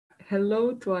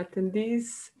Hello to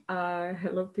attendees.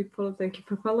 Hello, people. Thank you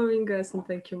for following us, and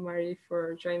thank you, Mari,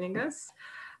 for joining us.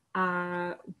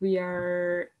 We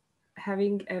are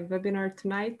having a webinar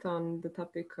tonight on the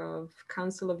topic of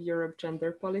Council of Europe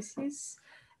gender policies,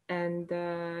 and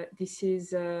this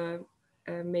is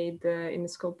made in the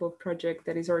scope of project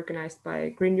that is organized by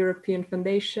Green European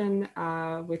Foundation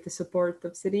with the support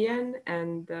of CDN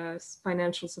and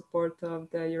financial support of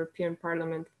the European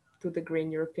Parliament to the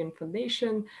Green European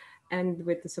Foundation, and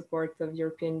with the support of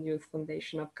European Youth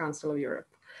Foundation of Council of Europe.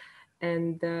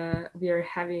 And we are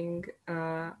having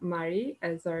Mari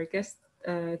as our guest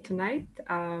tonight.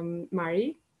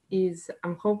 Mari is,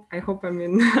 I hope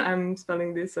I'm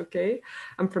spelling this okay.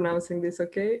 I'm pronouncing this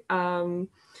okay.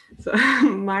 So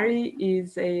Mari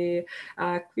is a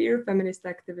queer feminist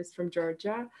activist from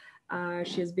Georgia.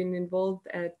 She has been involved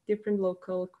at different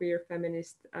local queer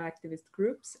feminist activist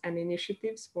groups and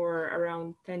initiatives for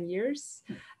around 10 years.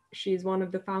 She is one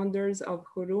of the founders of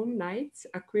Hurum Nights,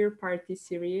 a queer party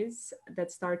series that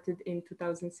started in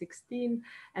 2016,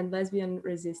 and Lesbian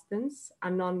Resistance, a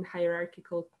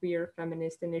non-hierarchical queer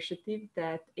feminist initiative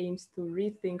that aims to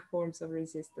rethink forms of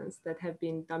resistance that have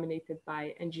been dominated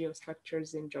by NGO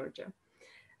structures in Georgia.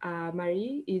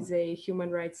 Marie is a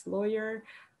human rights lawyer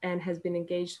and has been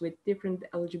engaged with different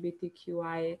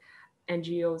LGBTQI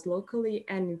NGOs locally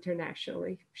and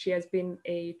internationally. She has been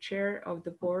a chair of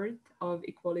the board of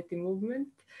Equality Movement,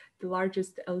 the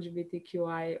largest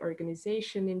LGBTQI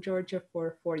organization in Georgia,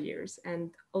 for 4 years, and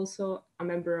also a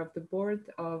member of the board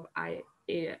of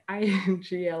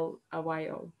INGLYO.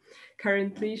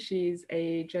 Currently, she is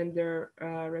a gender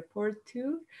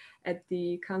rapporteur at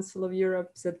the Council of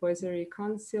Europe's Advisory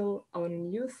Council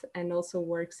on Youth, and also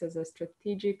works as a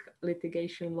strategic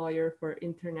litigation lawyer for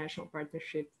International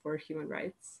Partnership for Human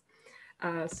Rights.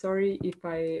 Sorry if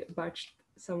I botched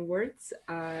some words,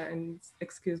 and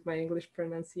excuse my English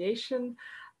pronunciation.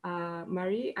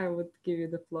 Marie, I would give you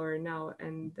the floor now,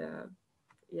 and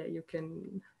yeah, you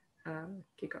can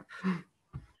kick off.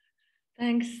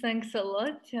 Thanks a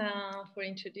lot for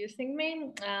introducing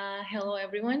me. Hello,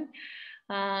 everyone.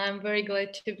 I'm very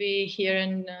glad to be here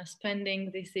and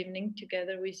spending this evening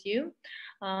together with you.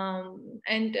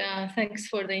 And thanks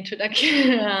for the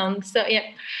introduction. I'm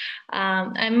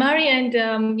Mari,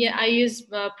 and yeah, I use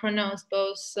pronouns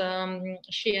both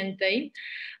she and they,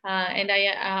 and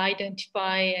I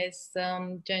identify as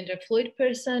gender fluid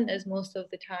person, as most of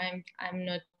the time I'm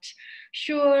not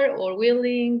sure or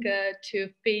willing to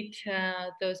fit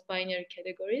those binary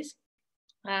categories.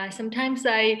 Sometimes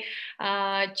I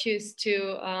choose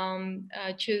to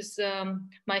choose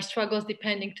my struggles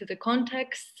depending to the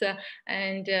context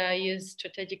and use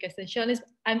strategic essentialism.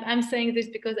 I'm saying this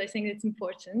because I think it's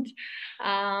important.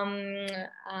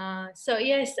 So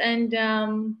yes, and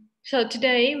so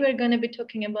today we're going to be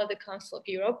talking about the Council of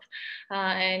Europe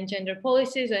and gender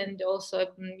policies and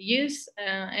also youth,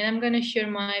 and I'm going to share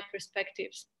my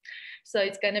perspectives. So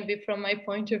it's going to be from my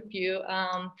point of view.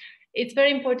 It's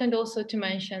very important also to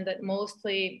mention that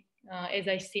mostly, as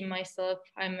I see myself,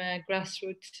 I'm a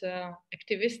grassroots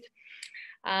activist.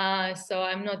 So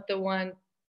I'm not the one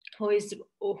who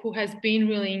has been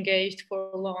really engaged for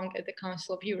long at the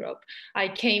Council of Europe. I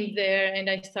came there and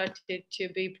I started to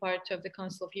be part of the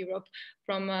Council of Europe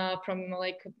from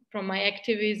my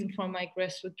activism, from my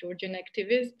grassroots Georgian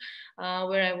activism,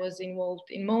 where I was involved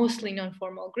in mostly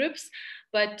non-formal groups.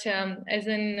 But as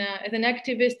an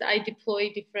activist, I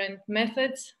deploy different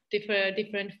methods,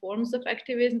 different forms of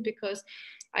activism, because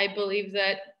I believe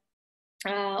that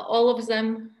all of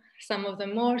them, some of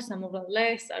them more, some of them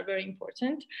less, are very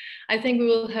important. I think we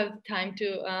will have time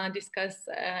to discuss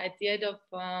at the end of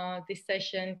this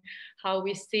session how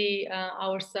we see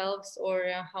ourselves, or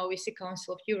how we see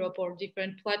Council of Europe or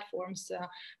different platforms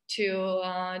to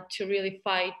really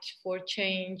fight for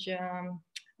change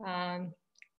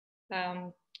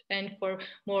and for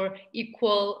more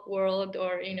equal world,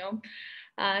 or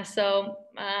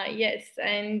yes,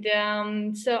 and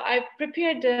so I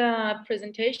prepared a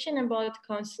presentation about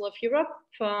Council of Europe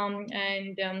and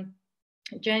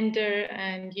gender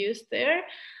and youth there.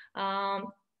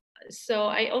 So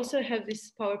I also have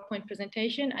this PowerPoint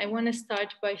presentation. I want to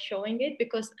start by showing it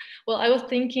because, well, I was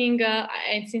thinking,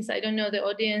 and since I don't know the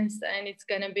audience and it's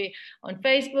going to be on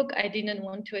Facebook, I didn't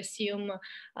want to assume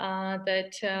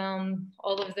that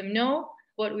all of them know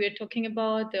what we are talking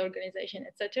about, the organization,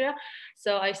 etc.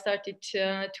 So I started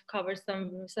to cover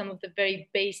some of the very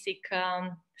basic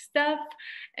stuff,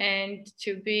 and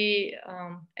to be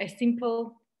as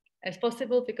simple as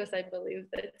possible, because I believe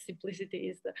that simplicity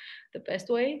is the best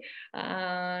way,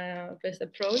 best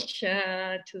approach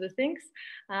to the things.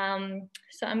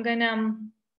 So I'm gonna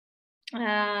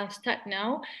start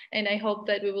now, and I hope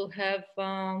that we will have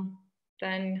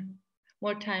then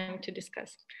more time to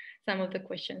discuss some of the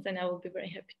questions, and I will be very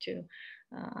happy to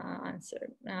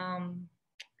answer.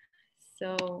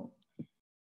 So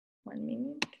 1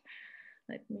 minute,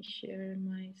 let me share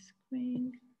my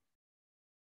screen.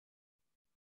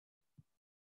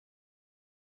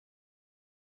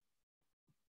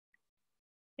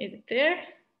 Is it there?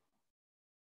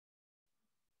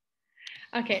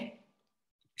 Okay.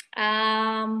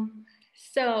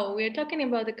 So we're talking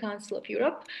about the Council of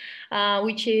Europe,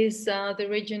 which is the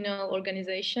regional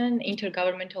organization,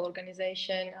 intergovernmental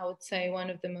organization, I would say one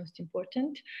of the most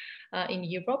important in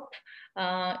Europe.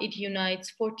 It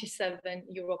unites 47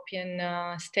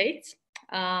 European states.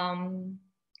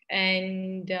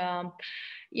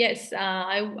 Yes,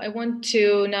 I want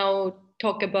to now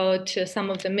talk about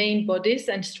some of the main bodies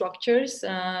and structures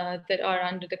that are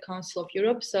under the Council of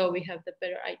Europe, so we have the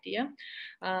better idea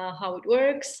how it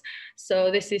works.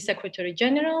 So this is Secretary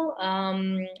General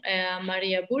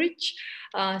Maria Buric.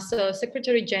 So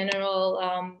Secretary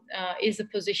General is a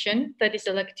position that is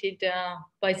elected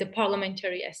by the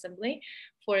Parliamentary Assembly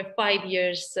for a 5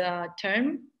 years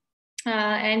term.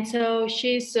 And so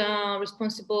she's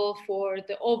responsible for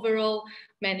the overall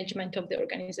management of the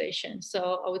organization.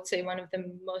 So I would say one of the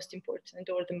most important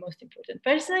or the most important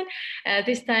person.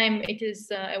 This time it is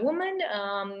a woman.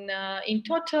 In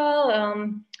total,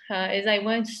 as I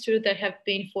went through, there have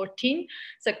been 14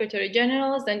 Secretary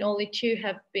Generals and only 2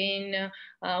 have been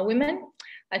women.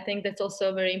 I think that's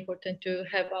also very important to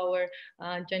have our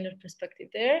gender perspective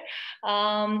there.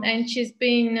 And she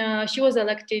was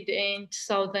elected in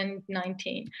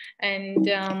 2019. And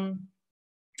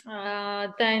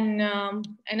then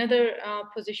another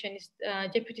position is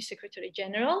Deputy Secretary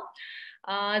General.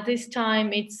 This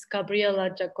time it's Gabriela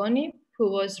Dragoni,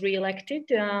 who was re-elected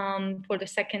for the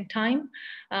second time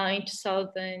in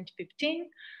 2015.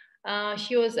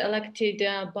 She was elected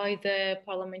by the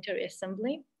Parliamentary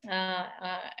Assembly,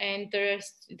 and there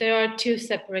are 2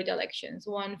 separate elections,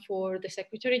 one for the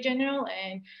Secretary General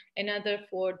and another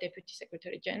for Deputy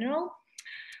Secretary General.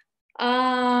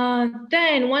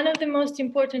 Then one of the most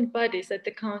important bodies at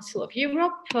the Council of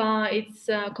Europe, it's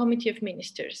Committee of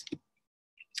Ministers.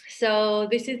 So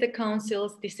this is the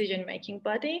Council's decision-making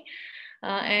body.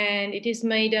 And it is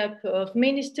made up of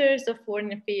ministers of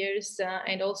foreign affairs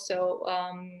and also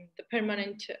the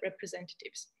permanent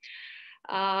representatives.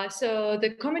 So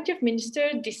the Committee of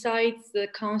Ministers decides the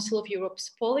Council of Europe's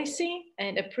policy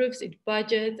and approves its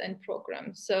budget and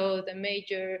programs. So the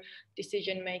major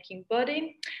decision-making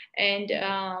body, and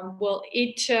well,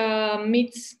 it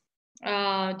meets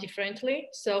differently.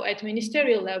 So at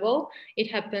ministerial level,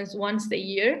 it happens once a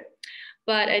year.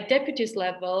 But at deputies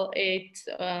level, it's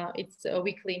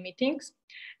weekly meetings.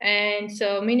 And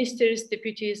so ministers,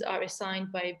 deputies are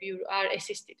assigned by bureau, are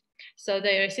assisted. So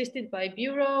they are assisted by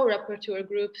bureau, rapporteur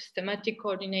groups, thematic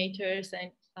coordinators,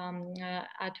 and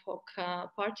ad hoc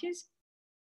parties.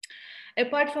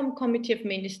 Apart from Committee of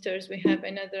Ministers, we have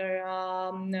another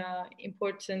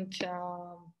important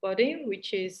body,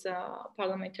 which is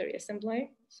Parliamentary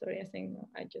Assembly. Sorry, I think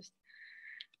I just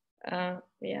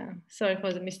yeah, sorry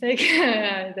for the mistake.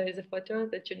 There is a photo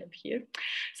that shouldn't be here.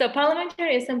 So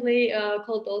Parliamentary Assembly,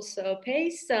 called also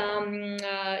PACE,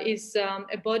 is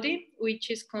a body which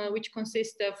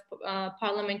consists of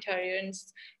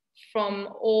parliamentarians from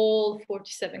all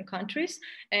 47 countries,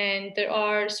 and there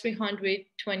are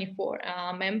 324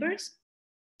 members.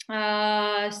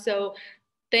 So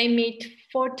they meet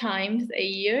 4 times a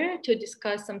year to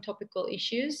discuss some topical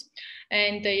issues,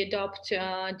 and they adopt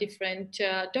different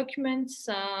documents.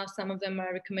 Some of them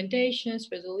are recommendations,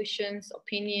 resolutions,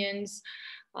 opinions,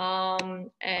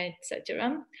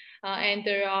 etc. And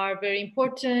there are very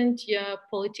important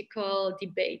political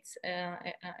debates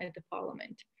at the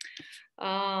parliament.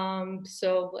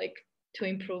 So like to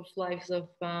improve lives of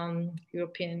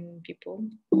European people.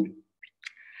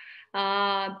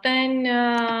 Then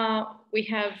we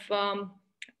have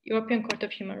European Court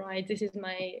of Human Rights. This is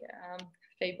my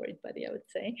favorite body, I would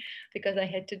say, because I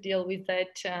had to deal with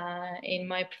that in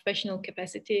my professional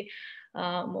capacity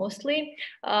mostly.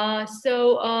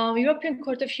 So European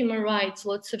Court of Human Rights,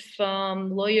 lots of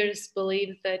lawyers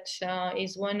believe that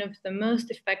is one of the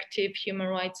most effective human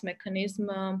rights mechanism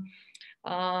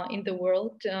in the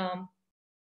world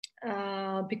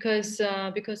because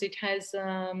it has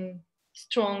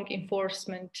strong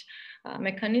enforcement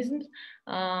mechanisms,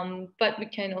 but we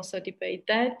can also debate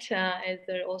that as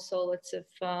there are also lots of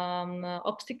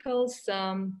obstacles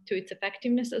to its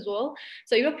effectiveness as well.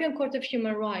 So European Court of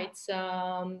Human Rights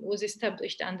was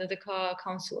established under the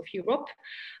Council of Europe,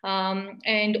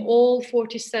 and all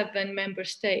 47 member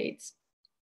states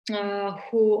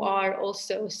who are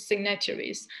also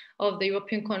signatories of the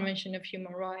European Convention of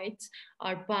Human Rights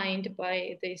are bound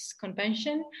by this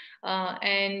convention,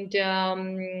 and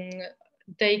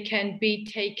they can be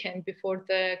taken before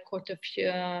the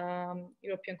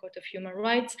European Court of Human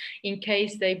Rights in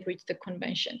case they breach the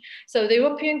convention. So the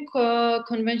European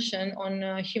Convention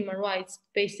on Human Rights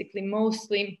basically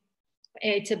mostly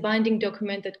it's a binding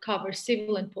document that covers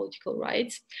civil and political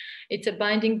rights. It's a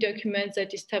binding document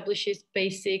that establishes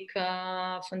basic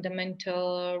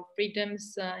fundamental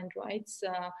freedoms and rights.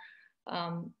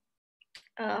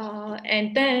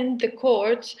 And then the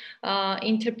court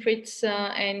interprets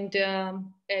and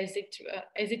as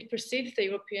it perceives the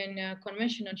European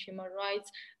Convention on Human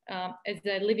Rights as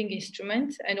a living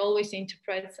instrument, and always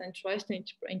interprets and tries to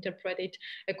interpret it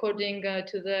according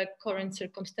to the current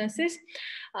circumstances.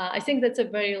 I think that's a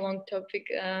very long topic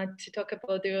to talk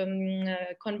about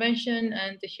the convention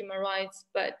and the human rights,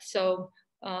 but so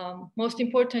most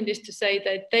important is to say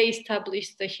that they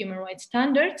established the human rights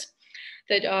standards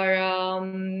that are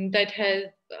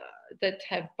that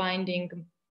have binding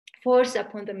force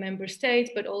upon the member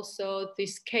states, but also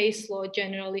this case law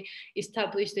generally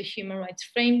established the human rights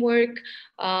framework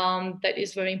that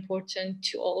is very important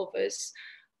to all of us.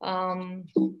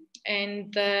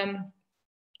 And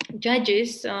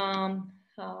judges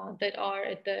that are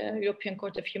at the European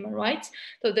Court of Human Rights.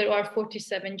 So there are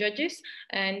 47 judges,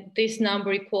 and this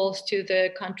number equals to the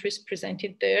countries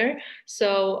presented there.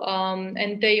 So,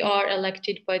 and they are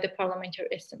elected by the Parliamentary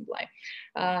Assembly.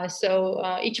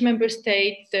 Each member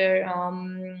state there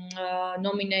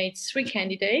nominates 3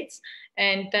 candidates,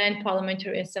 and then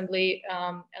Parliamentary Assembly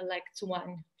elects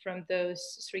one from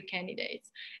those 3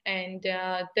 candidates. And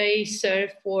they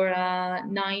serve for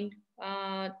 9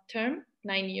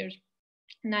 years.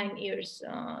 9 years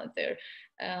there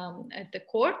at the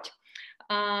court.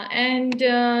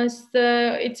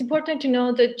 It's important to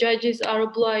know that judges are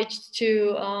obliged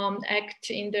to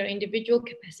act in their individual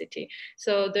capacity.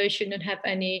 So they should not have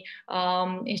any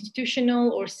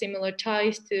institutional or similar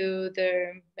ties to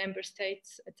their member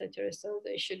states, etc. So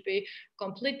they should be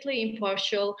completely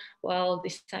impartial while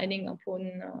deciding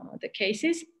upon the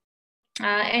cases.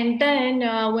 And then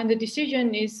when the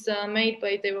decision is made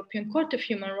by the European Court of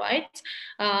Human Rights,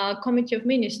 Committee of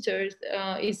Ministers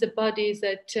is the body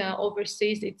that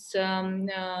oversees its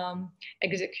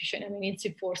execution, I mean its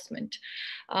enforcement.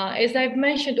 As I've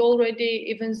mentioned already,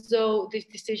 even though these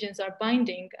decisions are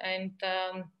binding and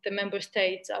the member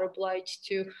states are obliged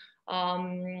to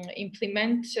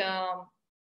implement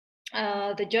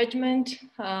the judgment,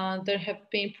 there have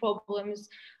been problems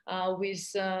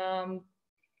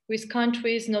with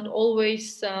countries not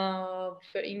always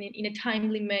in a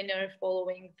timely manner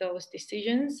following those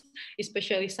decisions,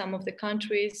 especially some of the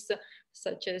countries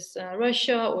such as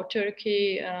Russia or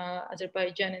Turkey,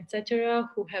 Azerbaijan, etc.,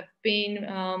 who have been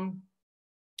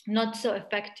not so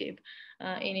effective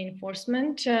in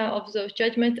enforcement of those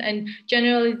judgments. And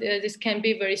generally this can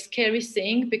be a very scary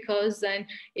thing, because then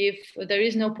if there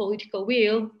is no political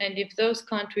will and if those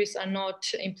countries are not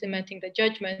implementing the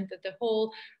judgment, that the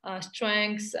whole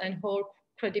strength and whole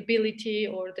credibility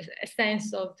or the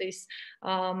essence of this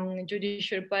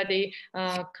judicial body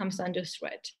comes under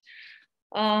threat.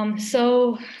 Then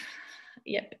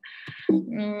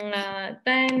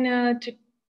to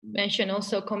mention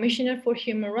also Commissioner for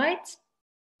Human Rights.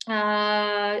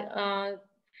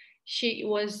 She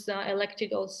was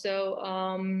elected also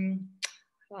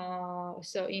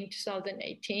so in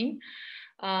 2018.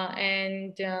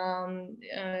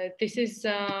 This is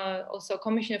also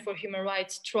Commissioner for Human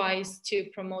Rights tries to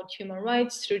promote human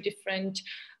rights through different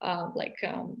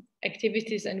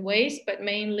activities and ways, but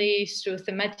mainly through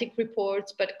thematic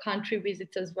reports, but country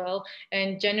visits as well.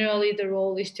 And generally the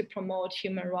role is to promote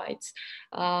human rights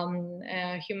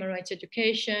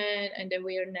education and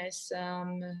awareness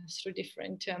through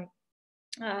different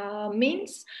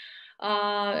means.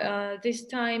 This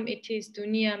time it is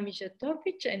Dunia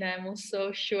Mijatovic, and I'm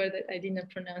also sure that I did not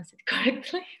pronounce it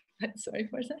correctly, but sorry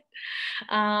for that.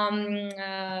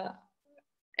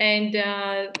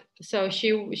 So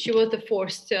she was the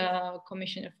first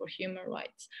Commissioner for Human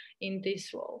Rights in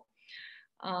this role.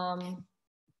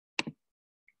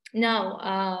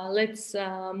 Now let's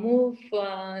move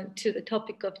to the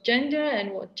topic of gender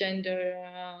and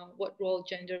what role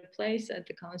gender plays at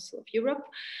the Council of Europe.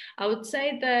 I would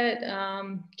say that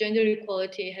gender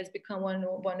equality has become one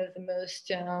of the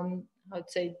most, I would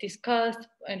say, discussed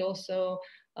and also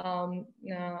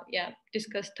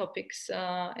discussed topics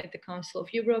at the Council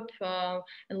of Europe,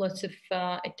 and lots of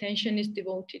attention is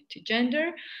devoted to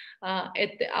gender.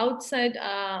 At the outset,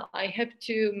 I have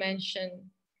to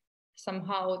mention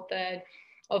somehow that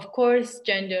Of course,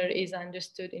 gender is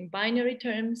understood in binary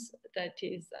terms. That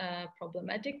is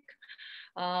problematic.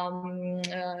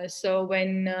 So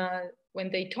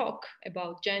when they talk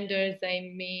about gender,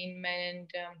 they mean men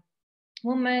and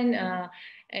women,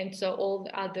 and so all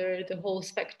the whole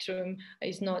spectrum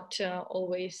is not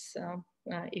always,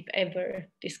 if ever,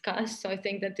 discussed. So I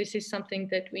think that this is something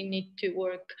that we need to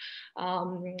work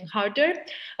harder.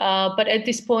 But at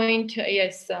this point,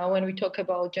 yes, when we talk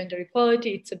about gender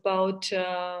equality, it's about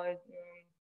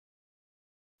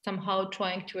somehow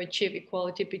trying to achieve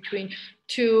equality between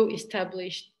two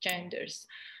established genders.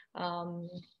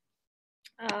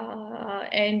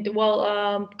 And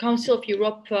well, Council of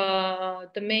Europe,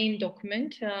 the main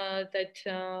document that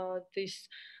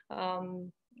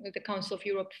the Council of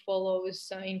Europe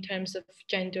follows in terms of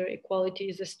gender equality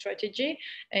is a strategy,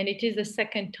 and it is the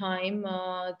second time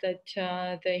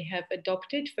that they have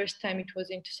adopted. First time it was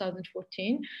in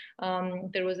 2014.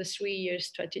 There was a 3-year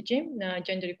strategy,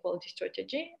 gender equality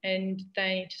strategy, and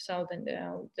then 2000.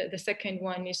 The second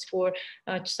one is for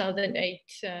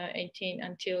 2018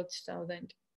 until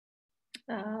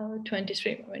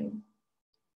 2023, when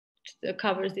it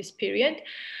covers this period.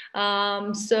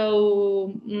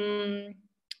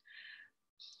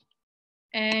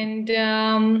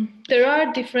 There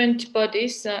are different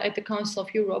bodies at the Council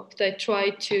of Europe that try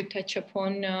to touch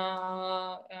upon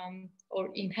or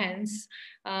enhance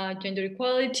gender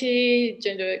equality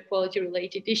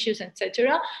related issues,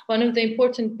 etc. One of the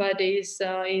important bodies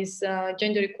is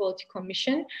Gender Equality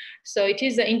Commission. So it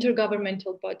is an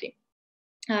intergovernmental body.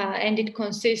 And it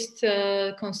consists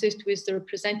with the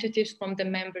representatives from the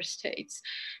member states.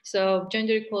 So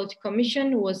Gender Equality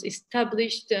Commission was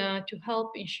established to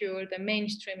help ensure the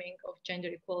mainstreaming of gender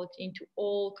equality into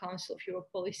all Council of Europe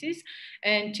policies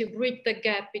and to bridge the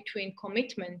gap between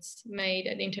commitments made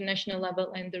at the international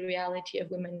level and the reality of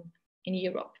women in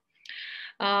Europe.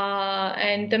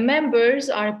 And the members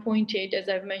are appointed, as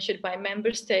I've mentioned, by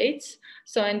member states.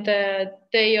 So, and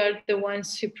they are the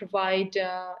ones who provide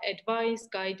advice,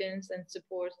 guidance, and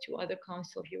support to other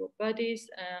Council of Europe bodies.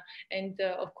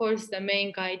 Of course, the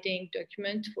main guiding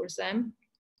document for them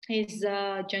is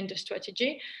gender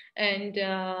strategy, and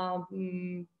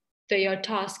they are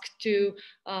tasked to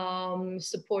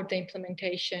support the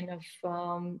implementation of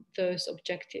those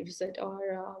objectives that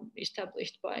are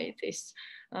established by this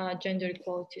gender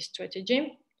equality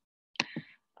strategy.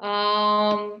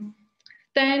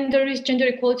 Then there is Gender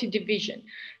Equality Division.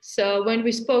 So when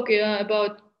we spoke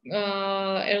about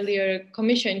earlier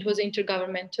commission, it was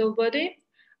intergovernmental body,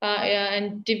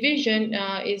 and division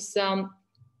is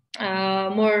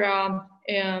more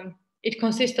it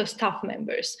consists of staff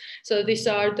members. So these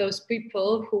are those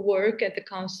people who work at the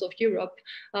Council of Europe,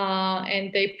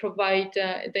 and they provide,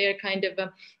 they are kind of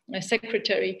a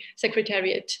secretariat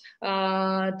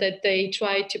that they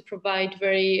try to provide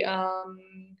very, how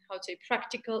to say,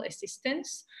 practical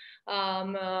assistance.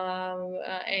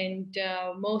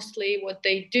 Mostly what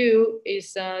they do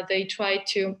is they try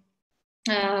to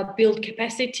build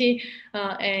capacity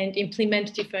and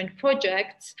implement different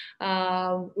projects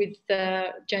with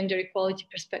the gender equality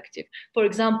perspective. For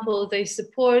example, they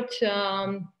support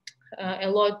a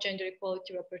lot gender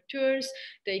equality rapporteurs.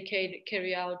 They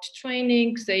carry out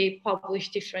trainings, they publish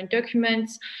different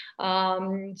documents.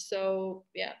 So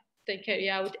yeah, they carry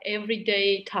out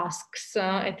everyday tasks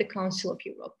at the Council of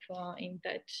Europe in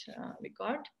that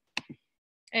regard.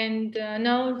 And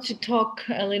now to talk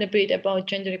a little bit about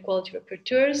gender equality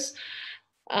rapporteurs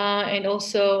and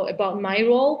also about my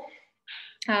role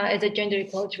as a gender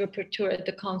equality rapporteur at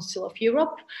the Council of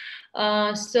Europe.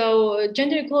 So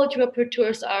gender equality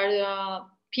rapporteurs are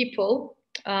people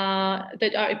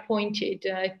that are appointed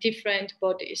at different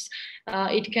bodies.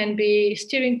 It can be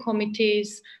steering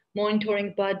committees,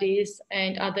 monitoring bodies,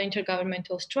 and other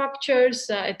intergovernmental structures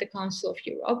at the Council of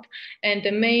Europe. And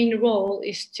the main role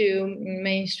is to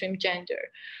mainstream gender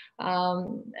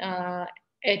at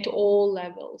all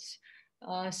levels.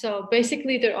 So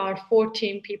basically there are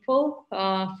 14 people,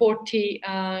 40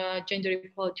 gender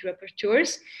equality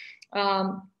rapporteurs.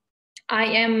 I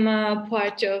am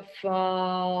part of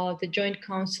the Joint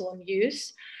Council on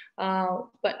Youth,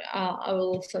 but I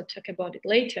will also talk about it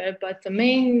later. But the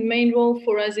main role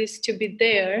for us is to be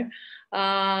there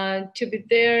at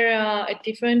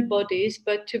different bodies,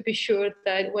 but to be sure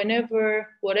that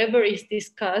whatever is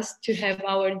discussed, to have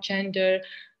our gender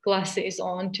glasses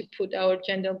on, to put our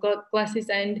gender glasses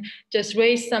and just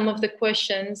raise some of the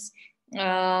questions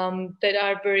that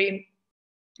are very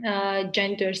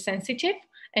gender sensitive,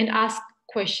 and ask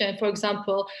question. For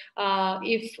example,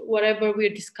 if whatever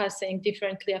we're discussing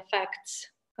differently affects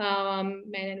men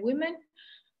and women,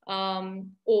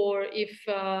 or if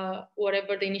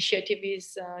whatever the initiative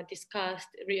is discussed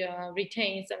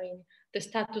retains, the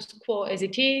status quo as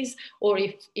it is, or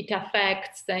if it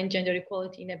affects then gender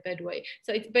equality in a bad way.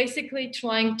 So it's basically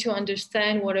trying to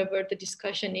understand whatever the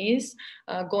discussion is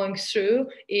going through,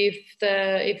 if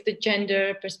the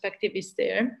gender perspective is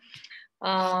there.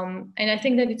 And I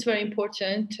think that it's very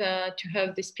important to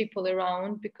have these people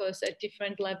around, because at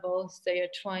different levels they are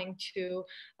trying to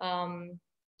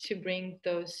bring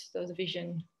those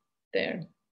vision there.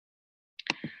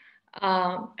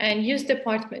 And youth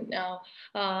department now.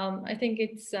 I think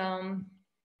it's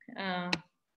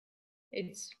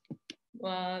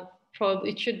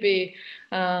probably it should be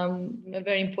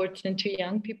very important to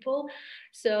young people.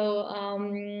 So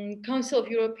Council of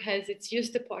Europe has its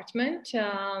youth department,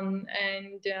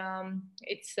 and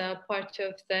it's part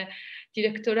of the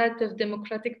Directorate of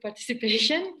Democratic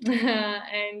Participation.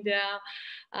 And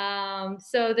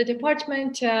so the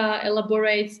department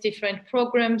elaborates different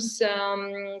programs,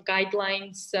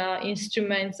 guidelines,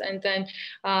 instruments, and then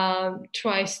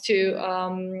tries to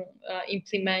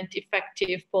implement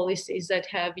effective policies that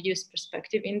have youth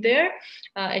perspective in there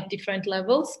at different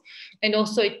levels. And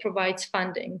also it provides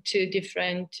funding to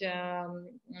different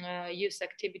youth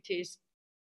activities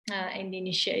and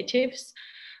initiatives.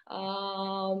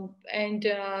 And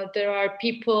there are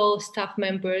people, staff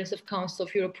members of Council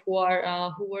of Europe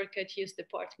who work at youth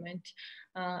department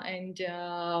and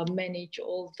manage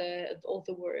all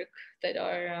the work that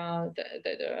are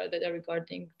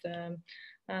regarding the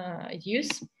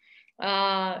youth.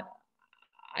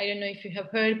 I don't know if you have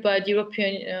heard, but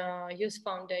European Youth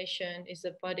Foundation is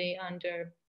a body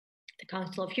under the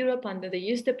Council of Europe, under the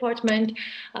Youth Department,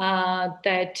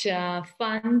 that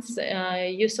funds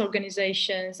youth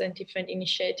organizations and different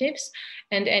initiatives.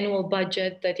 And annual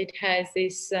budget that it has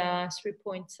is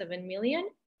 3.7 million.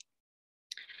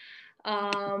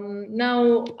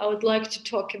 Now I would like to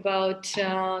talk about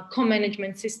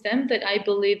co-management system that I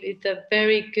believe is a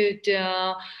very good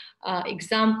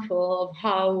example of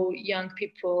how young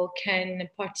people can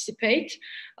participate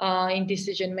in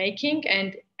decision making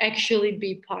and actually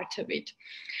be part of it.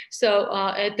 So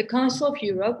at the Council of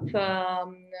Europe,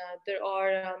 there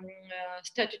are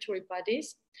statutory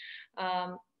bodies,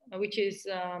 which is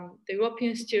the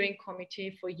European Steering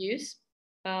Committee for Youth,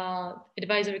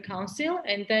 Advisory Council,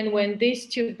 and then when these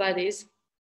two bodies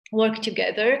work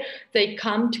together, they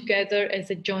come together as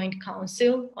a joint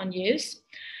council on youth.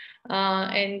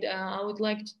 And I would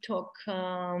like to talk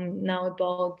now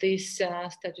about these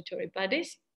statutory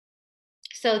bodies.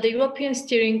 So the European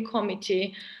Steering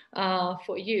Committee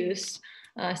for Youth,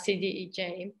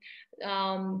 CDEJ,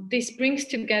 this brings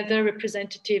together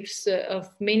representatives of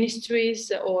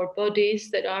ministries or bodies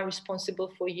that are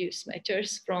responsible for youth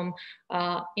matters from,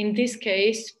 in this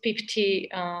case, 50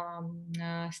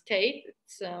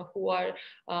 states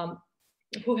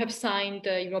who have signed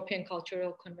the European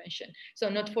Cultural Convention. So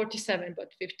not 47,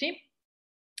 but 50.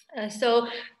 So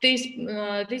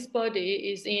this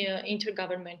body is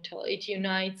intergovernmental. It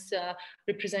unites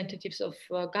representatives of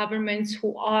governments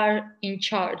who are in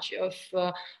charge of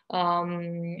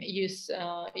youth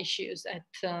issues at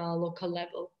local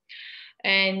level.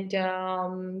 And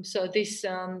so this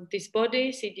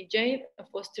body, CDJ,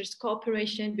 fosters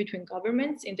cooperation between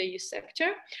governments in the youth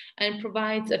sector and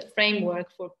provides a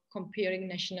framework for comparing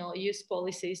national youth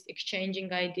policies,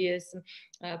 exchanging ideas,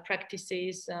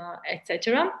 practices,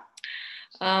 etc.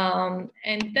 And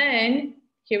then,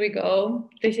 here we go.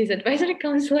 This is Advisory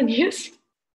Council on Youth.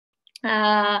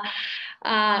 And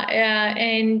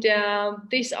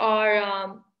these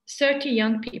are 30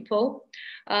 young people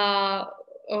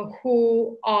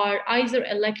who are either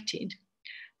elected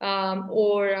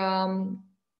or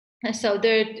so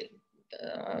they're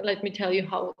let me tell you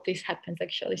how this happens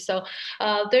actually. So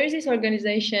there is this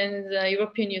organization, the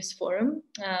European Youth Forum,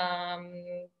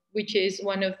 which is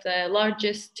one of the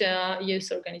largest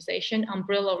youth organization,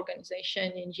 umbrella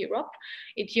organization in Europe.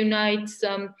 It unites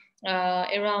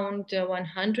around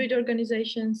 100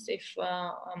 organizations, if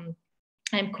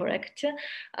I'm correct.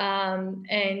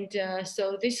 And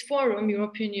so this forum,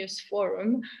 European Youth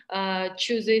Forum,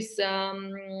 chooses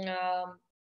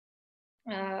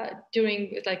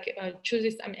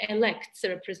elects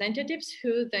representatives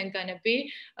who then gonna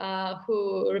be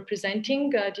who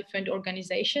representing different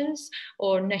organizations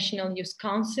or national youth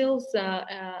councils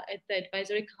at the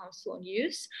Advisory Council on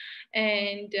Youth.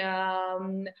 And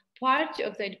part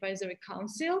of the Advisory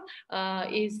Council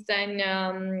is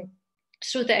then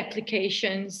through the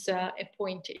applications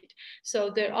appointed. So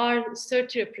there are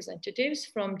 30 representatives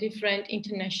from different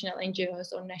international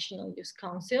NGOs or national youth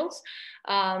councils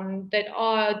that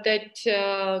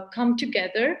come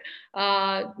together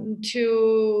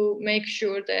to make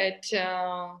sure that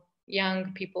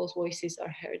young people's voices are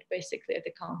heard, basically at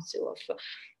the Council of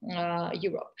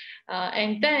Europe.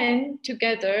 And then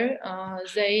together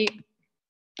they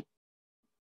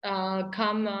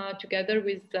come together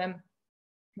with the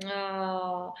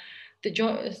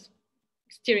joint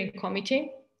steering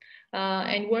committee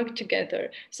and work together.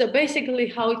 So basically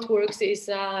how it works is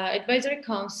advisory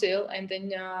council and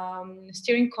then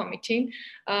steering committee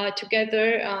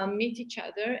together meet each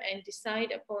other and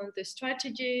decide upon the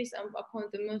strategies and upon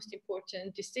the most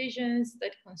important decisions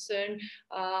that concern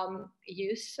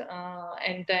youth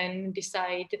and then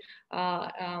decide.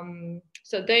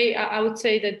 So I would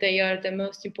say that they are the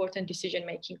most important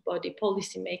decision-making body,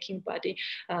 policy-making body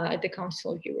at the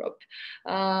Council of Europe.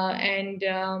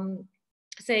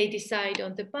 They decide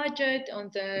on the budget,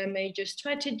 on the major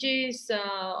strategies that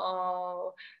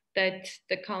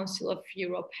the Council of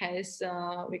Europe has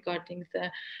regarding the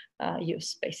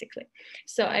youth, basically.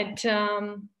 So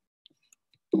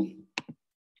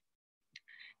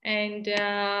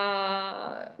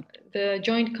the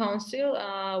Joint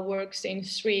Council works in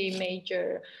three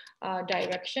major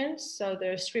directions. So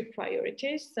there are three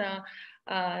priorities.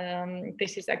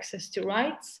 This is access to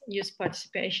rights, youth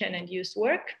participation and youth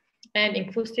work, and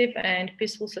inclusive and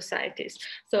peaceful societies.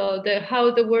 So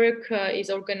how the work is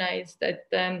organized at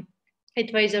the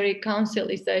advisory council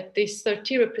is that these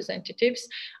 30 representatives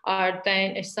are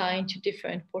then assigned to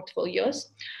different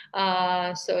portfolios.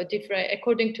 So different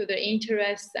according to their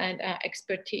interests and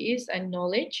expertise and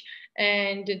knowledge.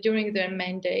 And during their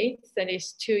mandate, that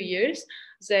is 2 years,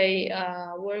 they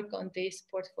work on these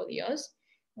portfolios.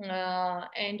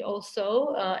 And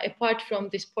also, apart from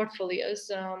these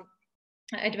portfolios,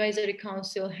 Advisory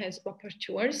Council has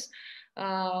rapporteurs.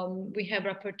 We have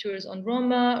rapporteurs on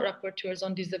Roma, rapporteurs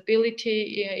on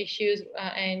disability issues,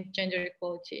 and gender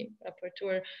equality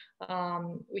rapporteur,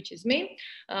 which is me.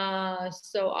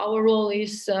 So our role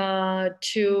is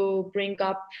to bring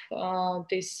up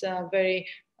this very,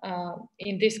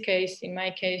 in this case, in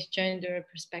my case, gender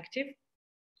perspective,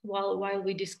 while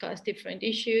we discuss different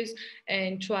issues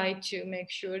and try to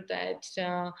make sure that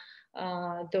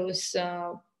those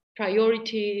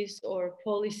priorities or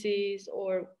policies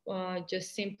or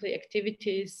just simply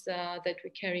activities that we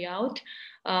carry out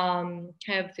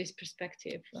have this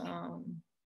perspective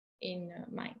in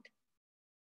mind.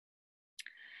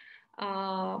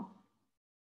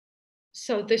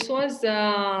 So this was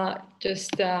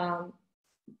just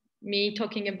me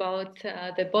talking about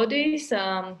the bodies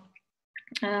and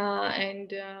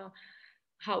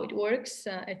how it works,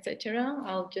 etc.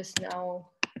 I'll just now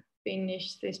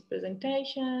finish this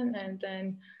presentation and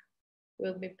then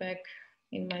we'll be back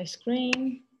in my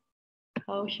screen.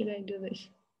 How should I do this?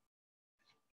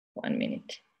 1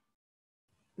 minute.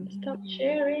 Stop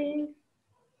sharing.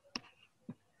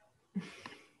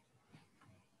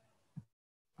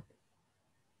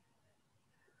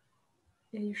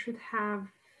 Yeah, you should have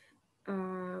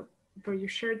where you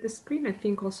shared the screen. I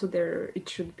think also there it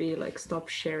should be like stop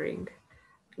sharing.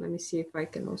 Let me see if I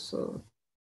can also.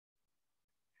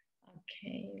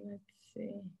 Okay, let's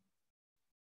see.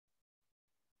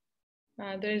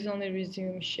 There is only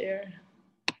resume share.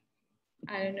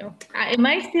 I don't know. Am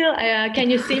I still? Can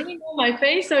you see me now, my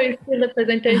face, or is still the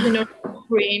presentation on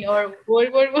screen, or what?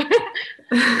 Okay.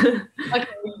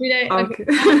 Did I? Okay.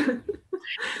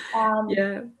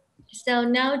 Yeah. So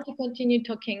now to continue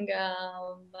talking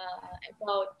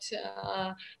about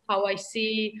how I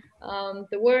see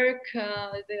the work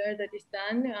there that is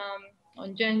done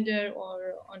on gender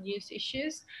or on youth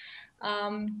issues.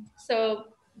 So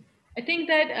I think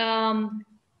that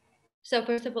so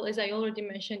first of all, as I already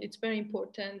mentioned, it's very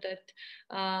important that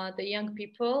the young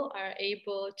people are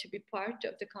able to be part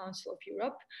of the Council of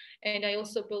Europe. And I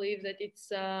also believe that it's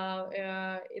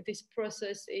this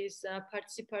process is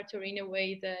participatory in a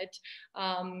way that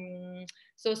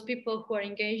those people who are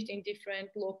engaged in different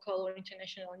local or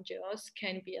international NGOs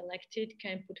can be elected,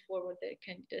 can put forward their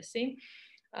candidacy.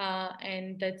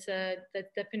 And that's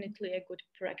definitely a good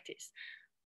practice.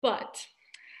 But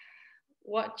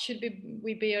what should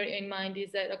we bear in mind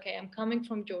is that, okay, I'm coming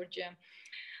from Georgia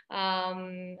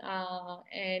and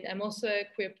I'm also a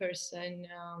queer person.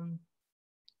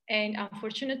 And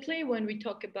unfortunately, when we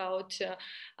talk about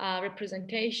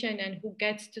representation and who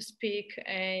gets to speak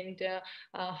and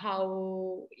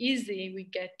how easy we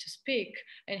get to speak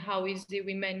and how easy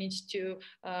we manage to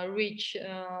reach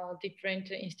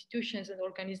different institutions and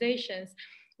organizations,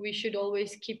 we should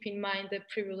always keep in mind the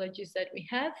privileges that we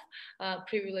have,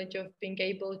 privilege of being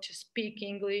able to speak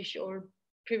English, or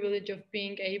privilege of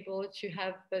being able to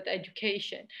have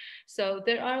education. So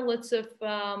there are lots of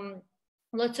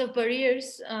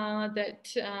barriers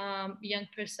that young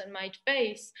person might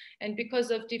face, and because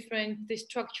of the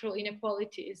structural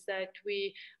inequalities that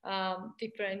we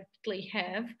differently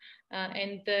have,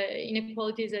 and the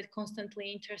inequalities that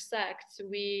constantly intersect,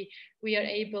 we are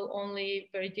able only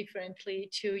very differently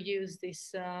to use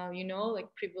this,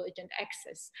 like privilege and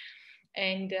access.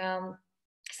 And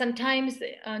sometimes,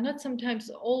 not sometimes,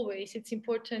 always, it's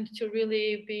important to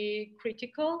really be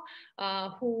critical.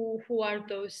 Who are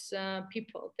those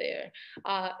people there?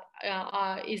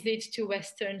 Is it too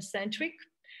Western centric?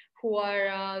 Who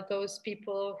are those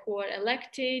people who are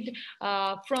elected?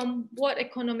 From what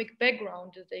economic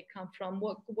background do they come from?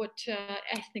 What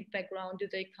ethnic background do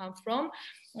they come from?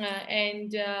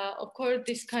 And of course,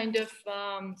 this kind of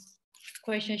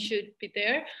question should be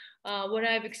there. What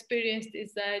I've experienced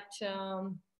is that,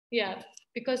 yeah,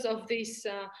 because of these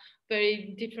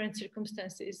very different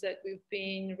circumstances that we've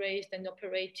been raised and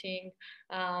operating,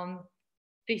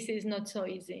 this is not so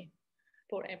easy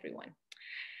for everyone.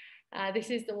 This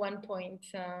is the one point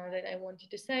that I wanted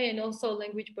to say. And also,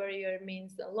 language barrier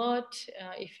means a lot.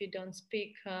 If you don't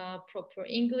speak proper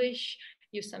English,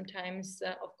 you sometimes,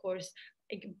 of course,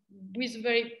 with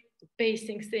very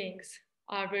basic things,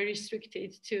 are very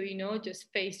restricted to,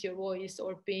 just face your voice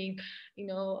or being,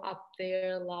 up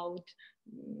there loud.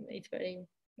 It's very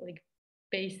like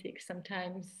basic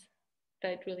sometimes,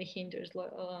 that really hinders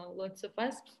lots of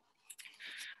us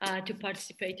to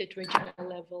participate at regional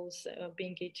levels,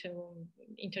 being it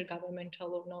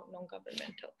intergovernmental or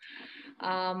non-governmental.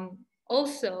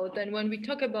 Also, then when we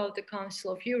talk about the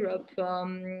Council of Europe,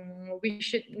 we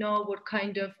should know what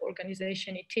kind of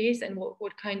organization it is and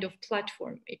what kind of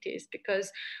platform it is,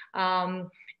 because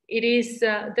it is,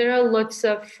 there are lots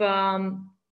of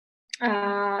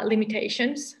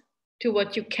limitations to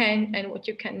what you can and what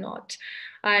you cannot.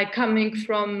 Coming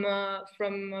from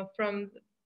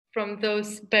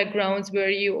those backgrounds where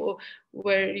you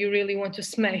really want to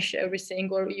smash everything,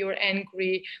 or you're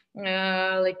angry,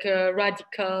 like a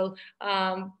radical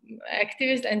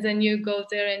activist, and then you go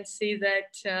there and see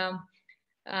that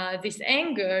this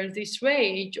anger, this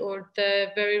rage, or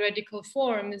the very radical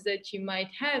forms that you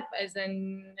might have as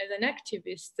an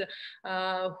activist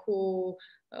who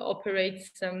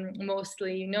operates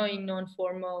mostly, in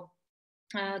non-formal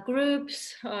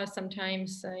groups,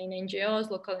 sometimes in NGOs,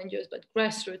 local NGOs, but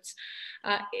grassroots.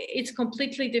 It's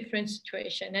completely different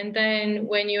situation. And then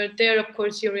when you're there, of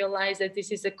course, you realize that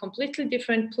this is a completely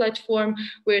different platform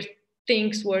where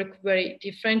things work very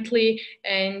differently,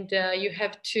 and you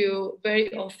have to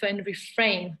very often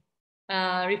reframe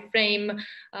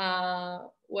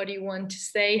what you want to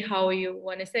say, how you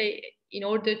want to say, in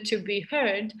order to be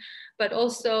heard. But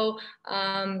also,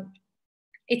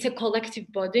 it's a collective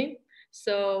body.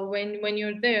 So when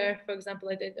you're there, for example,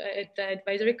 at the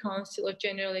advisory council, or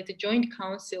generally at the joint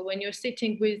council, when you're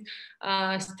sitting with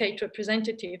state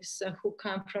representatives who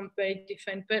come from very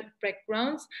different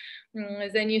backgrounds,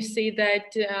 then you see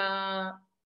that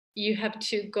you have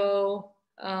to go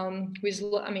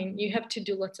you have to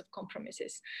do lots of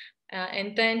compromises,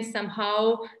 and then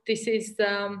somehow this is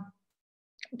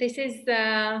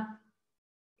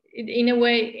in a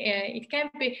way, it can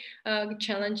be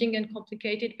challenging and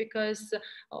complicated, because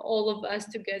all of us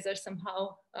together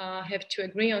somehow have to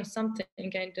agree on something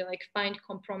and like find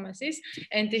compromises.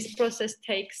 And this process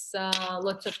takes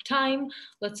lots of time,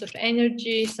 lots of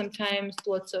energy, sometimes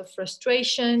lots of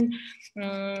frustration.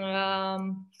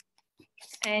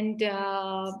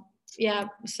 Yeah,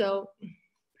 so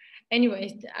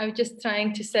anyways, I was just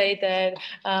trying to say that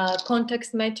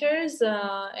context matters,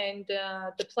 and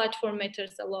the platform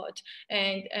matters a lot.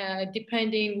 And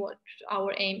depending what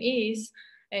our aim is,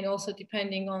 and also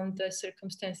depending on the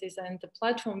circumstances and the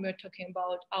platform we're talking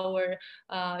about, our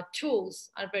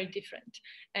tools are very different.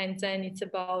 And then it's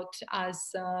about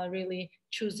us really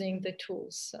choosing the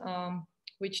tools.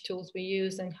 Which tools we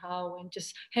use and how, and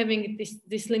just having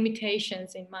these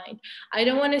limitations in mind. I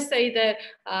don't want to say that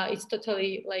it's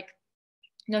totally like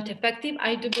not effective.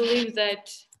 I do believe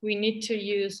that we need to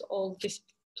use all these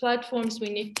platforms, we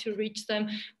need to reach them,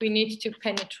 we need to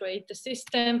penetrate the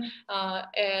system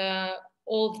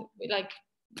all like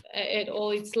at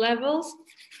all its levels.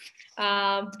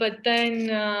 But then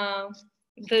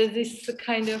this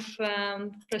kind of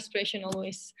frustration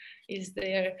always is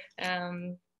there,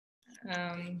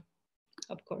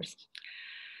 of course.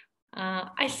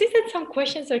 I see that some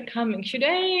questions are coming. Should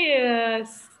I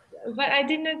but I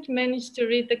did not manage to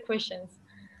read the questions.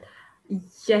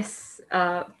 Yes.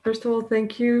 First of all,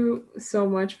 thank you so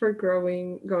much for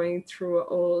going through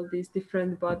all these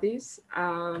different bodies.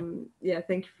 Yeah,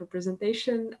 thank you for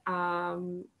presentation.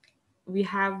 We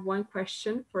have one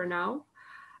question for now.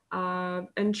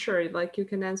 And sure, like you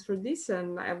can answer this,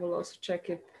 and I will also check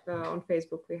if on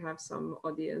Facebook we have some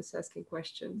audience asking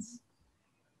questions.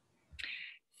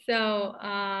 So,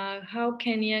 how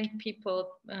can young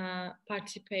people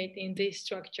participate in these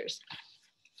structures?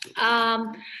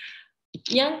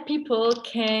 Young people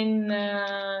can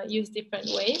use different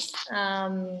ways.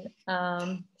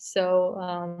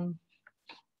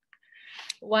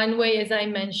 One way, as I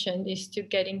mentioned, is to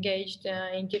get engaged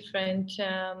in different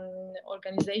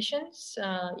organizations,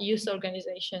 youth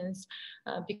organizations,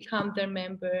 become their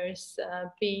members,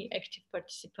 be active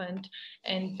participant,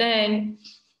 and then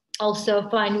also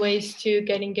find ways to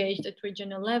get engaged at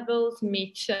regional levels,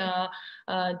 meet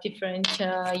different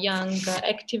young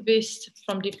activists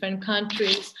from different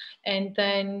countries, and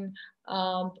then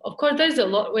of course, there's a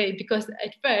lot way, because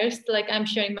at first, like I'm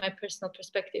sharing my personal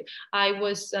perspective, I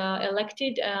was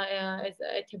elected at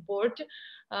a board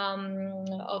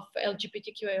of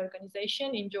LGBTQI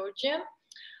organization in Georgia.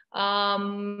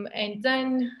 And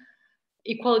then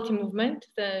Equality Movement,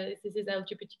 this is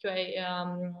LGBTQI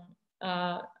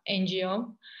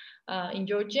NGO in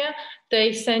Georgia.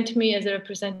 They sent me as a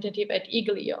representative at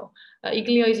IGLIO.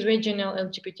 IGLIO is regional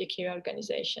LGBTQ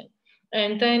organization.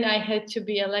 And then I had to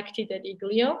be elected at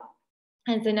IGLIO.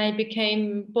 And then I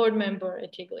became board member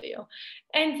at IGLIO.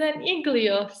 And then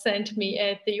IGLIO sent me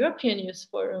at the European Youth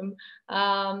Forum,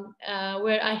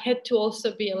 where I had to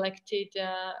also be elected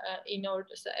in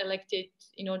order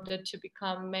to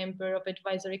become member of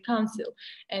advisory council.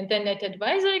 And then at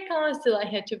advisory council, I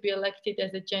had to be elected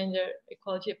as a gender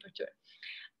equality rapporteur.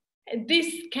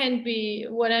 This can be,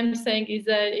 what I'm saying is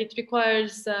that it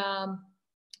requires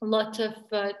a lot of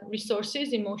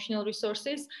resources, emotional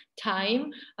resources,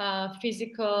 time,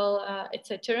 physical,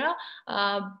 etc.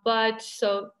 But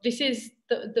so this is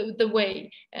the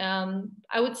way.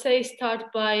 I would say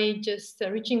start by just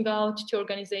reaching out to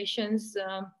organizations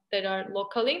that are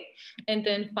locally, and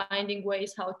then finding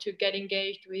ways how to get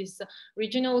engaged with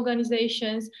regional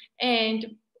organizations.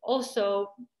 And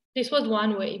also, this was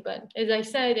one way, but as I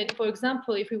said, that for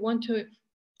example, if we want to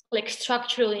like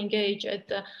structurally engage at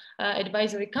the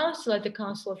advisory council at the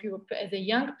Council of Europe as a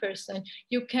young person,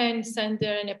 you can send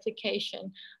there an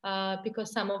application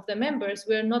because some of the members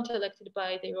were not elected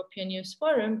by the European Youth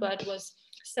Forum, but was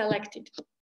selected.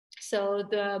 So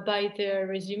by their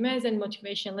resumes and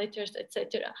motivation letters,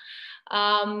 etc.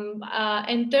 And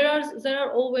there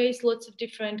are always lots of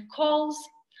different calls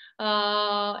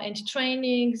and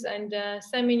trainings and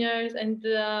seminars, and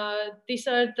these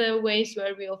are the ways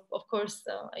where we of course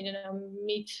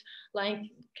meet like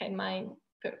my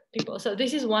people. So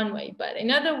this is one way, but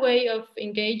another way of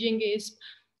engaging is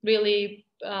really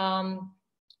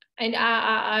and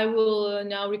I will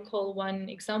now recall one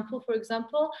example. For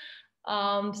example,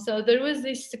 so there was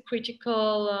this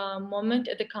critical moment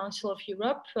at the Council of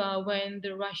Europe when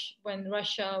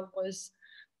Russia was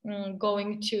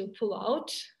going to pull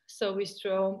out, so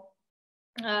withdraw.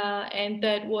 And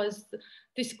that was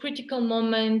this critical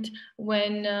moment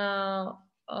when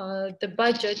the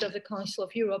budget of the Council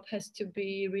of Europe has to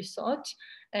be resought.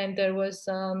 And there was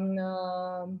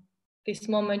this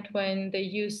moment when the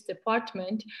youth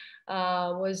department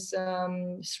was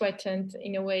threatened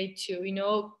in a way to,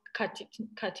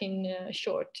 cutting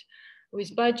short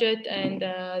with budget, and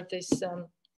this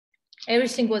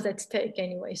everything was at stake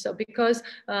anyway. So because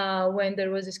when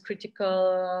there was this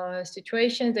critical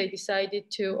situation, they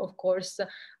decided to, of course,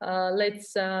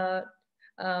 let's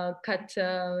cut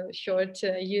short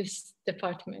youth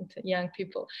department, young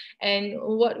people. And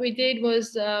what we did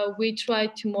was we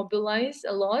tried to mobilize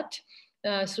a lot.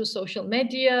 Through social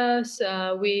media,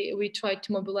 we tried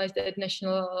to mobilize the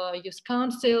national youth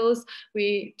councils.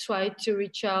 We tried to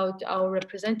reach out our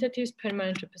representatives,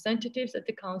 permanent representatives at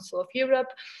the Council of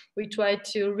Europe. We tried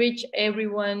to reach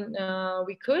everyone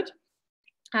we could,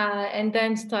 and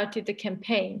then started the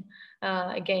campaign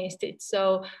against it.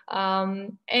 So,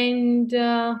 well,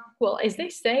 as they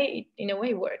say, it in a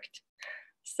way worked.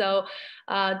 So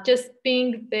just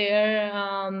being there,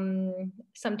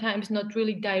 sometimes not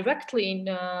really directly in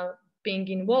being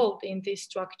involved in these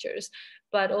structures,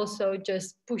 but also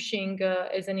just pushing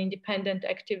as an independent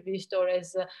activist or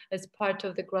as part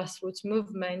of the grassroots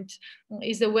movement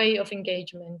is a way of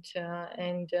engagement,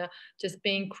 and just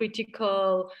being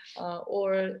critical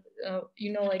or,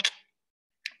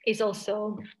 is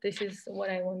also, this is what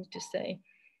I wanted to say.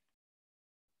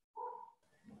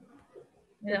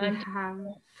 We have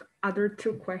other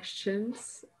two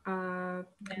questions.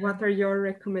 What are your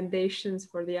recommendations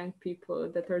for the young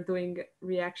people that are doing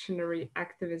reactionary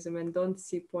activism and don't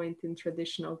see point in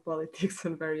traditional politics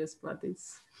and various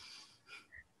bodies?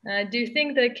 Do you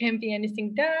think there can be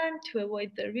anything done to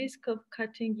avoid the risk of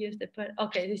cutting use the part?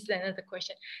 Okay, this is another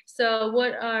question. So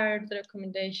what are the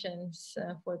recommendations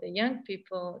for the young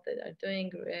people that are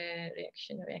doing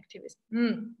reactionary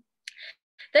activism?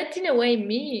 That's in a way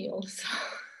me also.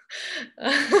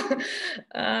 And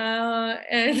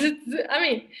I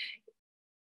mean,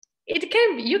 it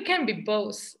can be, you can be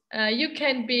both. You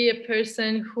can be a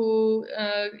person who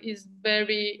is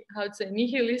very, how to say,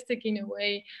 nihilistic in a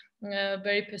way,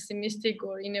 very pessimistic,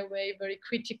 or in a way very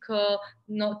critical,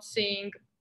 not seeing,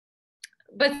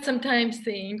 but sometimes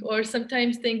seeing, or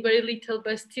sometimes seeing very little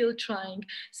but still trying,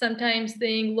 sometimes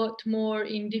seeing a lot more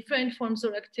in different forms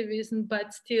of activism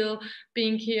but still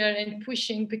being here and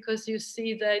pushing because you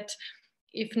see that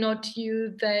if not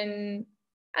you, then,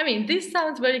 I mean, this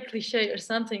sounds very cliche or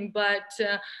something, but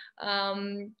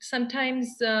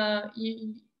sometimes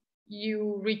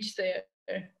you reach there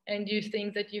and you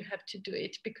think that you have to do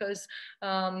it because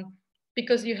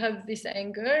you have this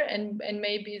anger, and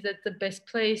maybe that's the best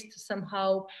place to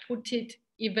somehow put it,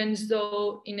 even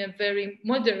though in a very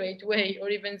moderate way, or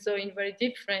even though in very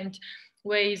different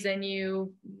ways than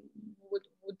you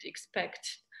would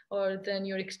expect, or than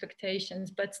your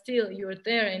expectations, but still you're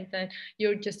there, and then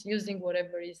you're just using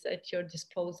whatever is at your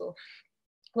disposal.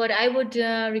 What I would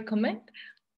recommend,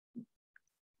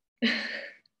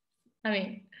 I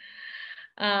mean,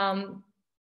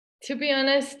 to be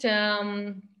honest,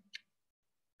 and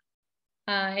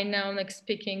now I'm like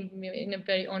speaking in a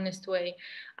very honest way,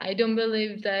 I don't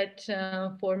believe that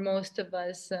for most of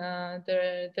us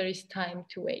there is time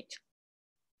to wait.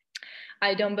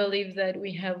 I don't believe that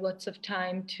we have lots of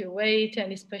time to wait,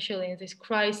 and especially in this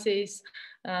crisis,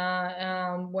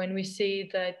 when we see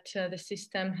that the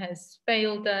system has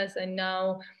failed us, and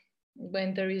now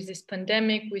when there is this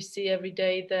pandemic, we see every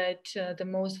day that the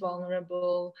most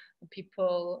vulnerable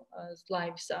people's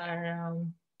lives are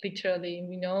literally,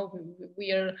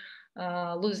 we are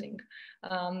losing.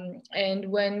 And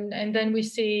then we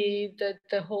see that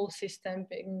the whole system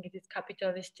being this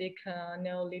capitalistic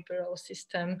neoliberal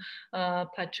system,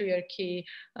 patriarchy,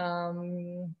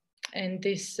 and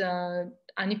this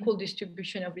unequal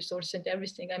distribution of resources and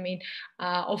everything. I mean,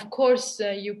 of course,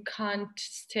 you can't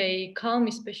stay calm,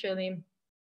 especially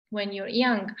when you're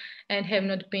young and have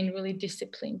not been really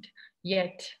disciplined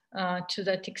yet to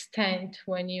that extent,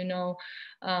 when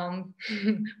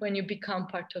when you become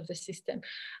part of the system.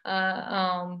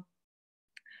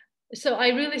 So I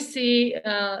really see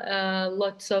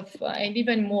lots of and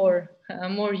even more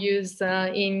use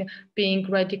in being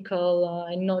radical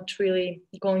and not really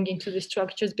going into the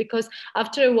structures, because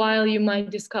after a while you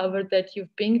might discover that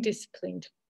you've been disciplined,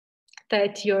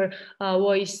 that your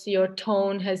voice, your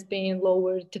tone has been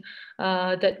lowered,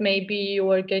 that maybe you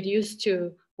will get used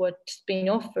to what's being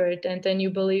offered, and then you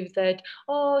believe that,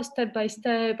 oh, step by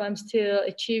step I'm still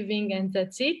achieving and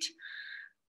that's it.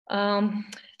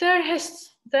 There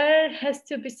has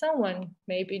to be someone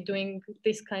maybe doing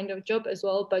this kind of job as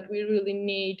well, but we really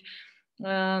need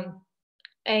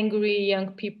angry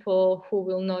young people who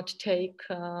will not take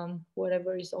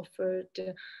whatever is offered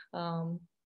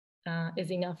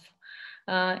as enough.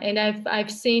 And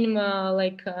I've seen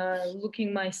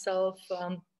looking myself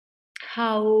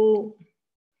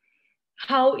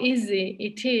how easy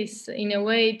it is in a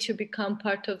way to become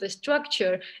part of the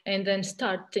structure and then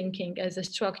start thinking as a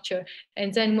structure.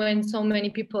 And then when so many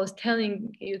people are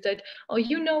telling you that, oh,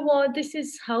 you know what, this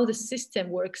is how the system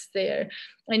works there,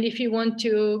 and if you want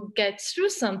to get through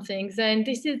something, then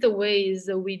this is the ways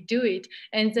that we do it,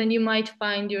 and then you might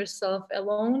find yourself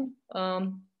alone,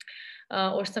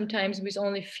 or sometimes with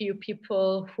only few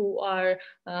people who are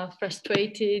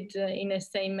frustrated in the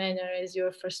same manner as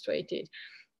you're frustrated.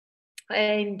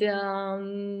 And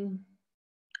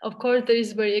of course, there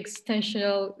is very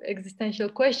existential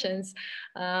questions.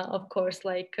 Of course,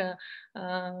 like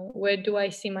where do I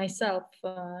see myself?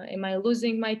 Am I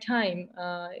losing my time?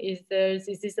 Is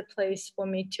this a place for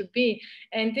me to be?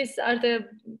 And these are the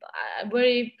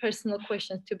very personal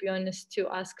questions, to be honest, to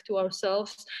ask to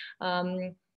ourselves.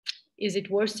 Is it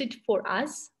worth it for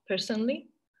us personally?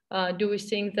 Do we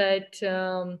think that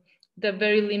the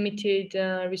very limited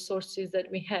resources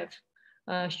that we have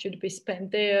should be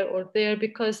spent there or there?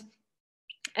 Because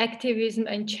activism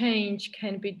and change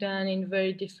can be done in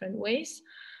very different ways.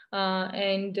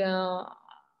 And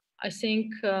I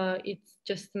think it's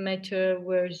just a matter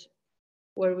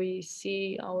where we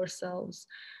see ourselves.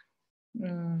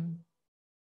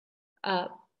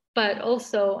 But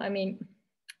also, I mean,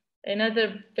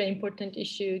 another very important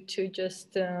issue to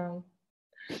just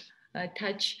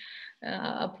touch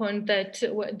upon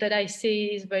that I see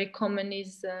is very common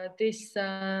is this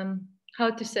how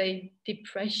to say,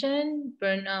 depression,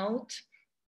 burnout,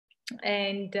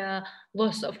 and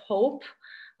loss of hope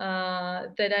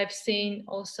that I've seen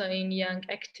also in young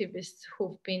activists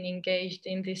who've been engaged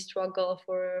in this struggle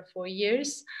for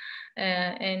years,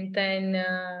 and then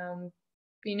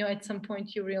at some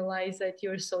point you realize that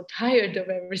you're so tired of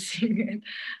everything,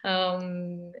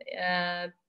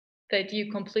 that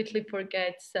you completely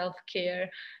forget self-care.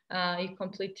 You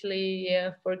completely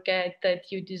forget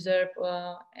that you deserve,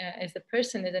 as a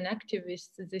person, as an activist,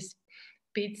 this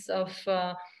bits of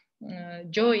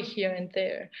joy here and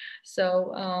there.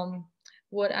 So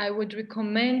what I would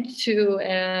recommend to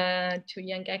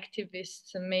young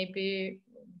activists, maybe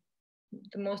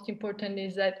the most important,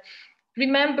 is that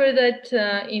remember that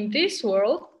in this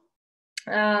world,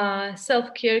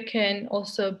 self-care can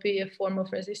also be a form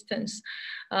of resistance,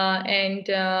 and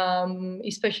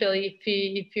especially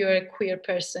if you're a queer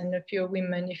person, if you're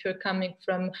women, if you're coming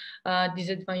from a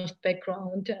disadvantaged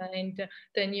background, and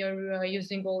then you're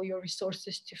using all your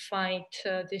resources to fight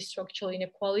this structural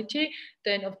inequality,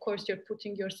 then of course you're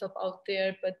putting yourself out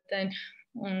there, but then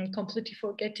completely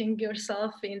forgetting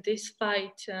yourself in this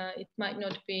fight, it might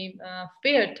not be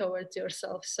fair towards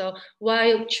yourself. So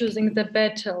while choosing the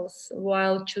battles,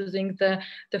 while choosing the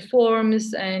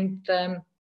forms and the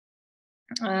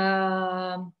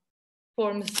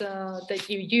forms that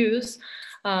you use,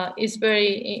 is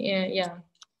very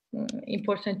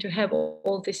important to have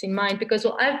all this in mind, because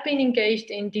I've been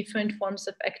engaged in different forms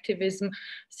of activism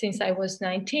since I was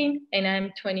 19 and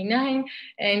I'm 29,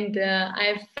 and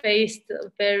I've faced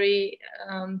very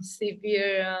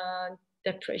severe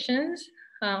depressions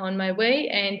on my way,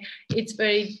 and it's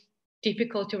very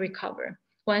difficult to recover.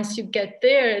 Once you get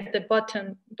there at the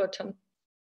bottom,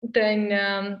 then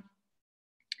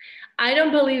I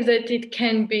don't believe that it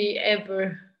can be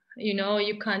ever,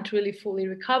 you can't really fully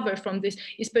recover from this,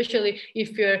 especially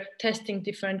if you're testing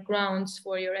different grounds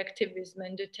for your activism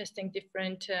and you're testing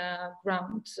different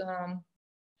grounds,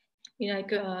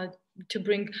 to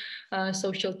bring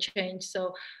social change.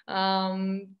 So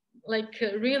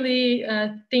really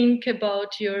think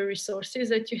about your resources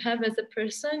that you have as a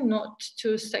person, not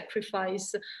to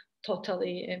sacrifice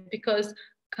totally, because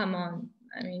come on,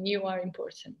 I mean, you are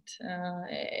important.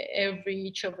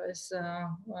 Each of us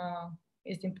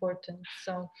is important.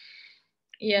 So,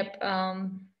 yep.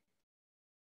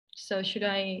 So should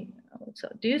I also,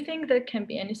 do you think there can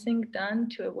be anything done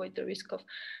to avoid the risk of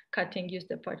cutting youth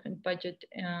department budget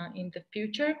in the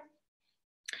future?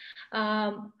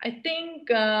 I think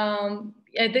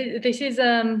this is,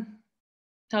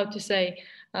 how to say,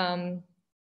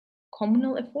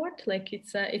 communal effort. Like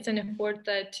it's an effort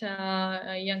that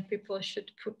young people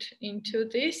should put into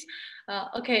this.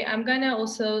 Okay, I'm gonna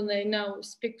also now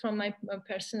speak from my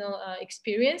personal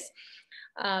experience.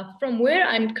 From where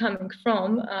I'm coming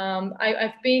from,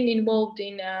 I've been involved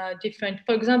in different,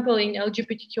 for example, in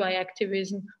LGBTQI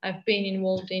activism. I've been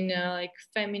involved in like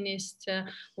feminist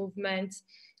movements.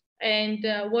 And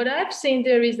what I've seen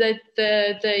there is that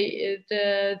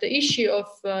the issue of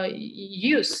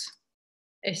youth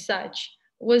as such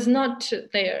was not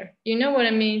there. You know what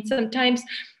I mean? Sometimes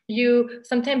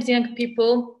young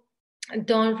people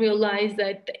don't realize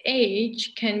that the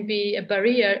age can be a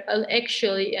barrier,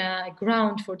 actually a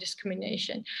ground for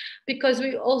discrimination, because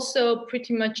we also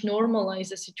pretty much normalize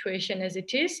the situation as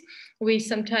it is. We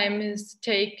sometimes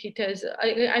take it as,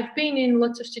 I've been in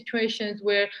lots of situations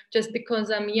where just because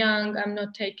I'm young, I'm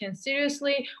not taken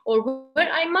seriously, or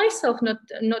where I myself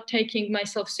not taking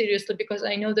myself seriously, because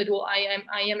I know that, well, I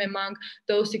am among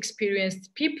those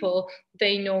experienced people.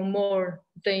 They know more,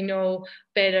 they know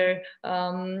better,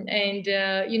 and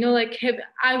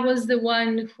I was the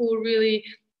one who really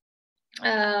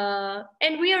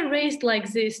and we are raised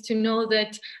like this, to know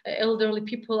that elderly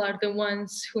people are the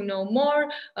ones who know more,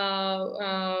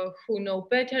 who know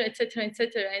better, etc.,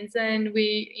 etc. And then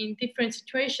we, in different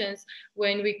situations,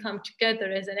 when we come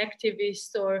together as an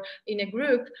activist or in a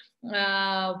group,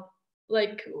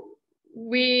 like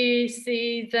we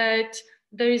see that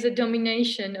there is a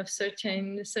domination of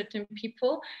certain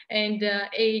people, and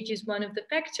age is one of the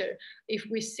factor. If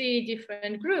we see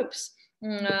different groups,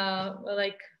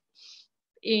 like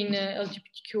in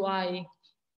LGBTQI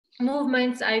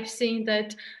movements, I've seen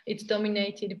that it's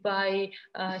dominated by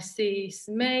cis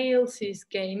males, cis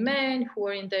gay men who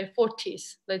are in their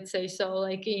 40s, let's say, so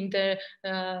like in their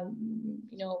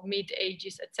mid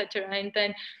ages, etc. And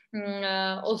then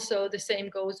also the same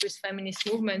goes with feminist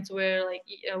movements, where like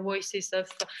voices of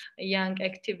young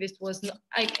activists was not,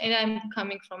 and I'm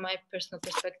coming from my personal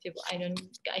perspective.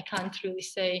 I can't really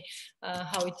say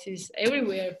how it is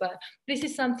everywhere, but this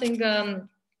is something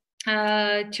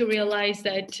to realize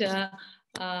that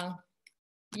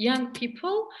young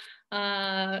people,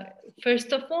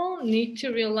 first of all, need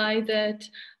to realize that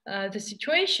the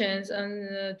situations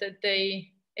that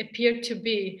they appear to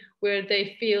be, where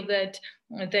they feel that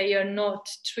they are not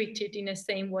treated in the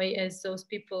same way as those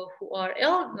people who are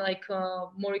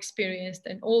more experienced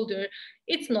and older,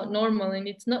 it's not normal and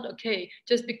it's not okay.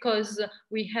 Just because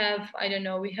we have, I don't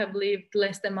know, we have lived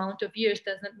less amount of years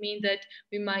doesn't mean that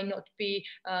we might not be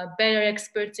better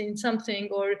experts in something,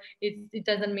 or it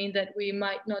doesn't mean that we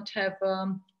might not have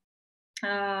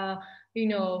uh,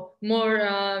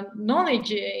 more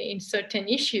knowledge in certain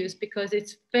issues, because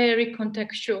it's very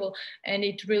contextual and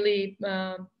it really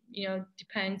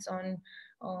depends on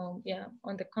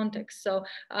the context. So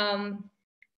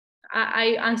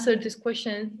I answered this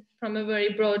question from a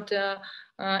very broad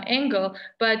angle,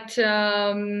 but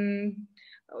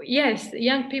yes,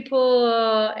 young people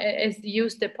as the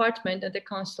youth department at the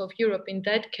Council of Europe in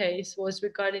that case was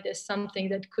regarded as something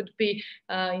that could be,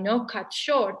 cut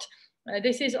short.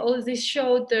 This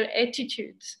showed their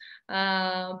attitudes,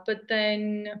 but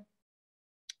then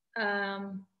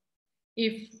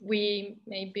if we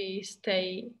maybe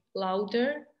stay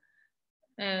louder,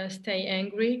 stay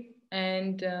angry,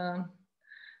 and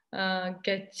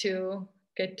get to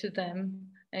them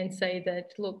and say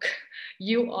that, look,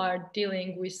 you are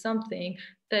dealing with something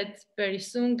that's very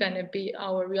soon gonna be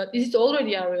our reality. This is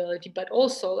already our reality, but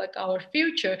also like our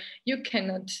future. You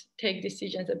cannot take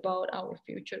decisions about our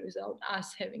future without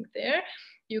us having there.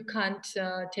 You can't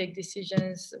take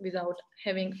decisions without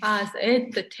having us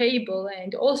at the table,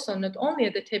 and also not only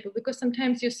at the table, because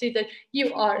sometimes you see that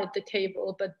you are at the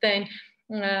table, but then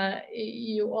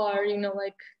you are,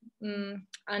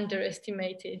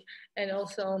 underestimated, and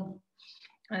also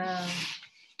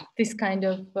this kind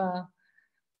of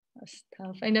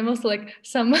stuff. And I'm also like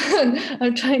someone,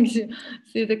 I'm trying to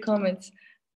see the comments.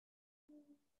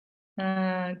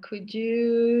 Could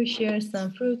you share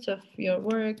some fruits of your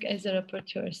work as a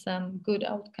rapporteur, some good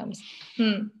outcomes?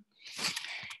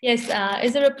 Yes,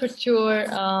 as a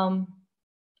rapporteur,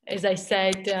 as I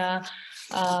said,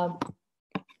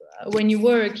 when you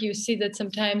work, you see that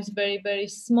sometimes very, very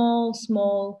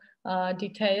small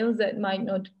details that might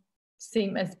not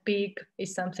seem as big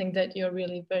is something that you're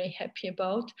really very happy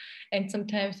about. And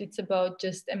sometimes it's about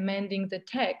just amending the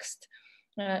text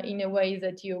in a way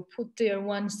that you put there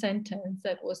one sentence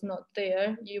that was not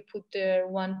there, you put there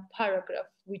one paragraph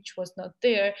which was not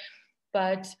there,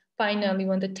 but finally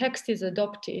when the text is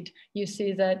adopted, you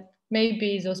see that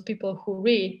maybe those people who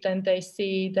read, then they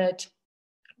see that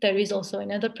there is also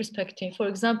another perspective. For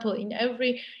example, in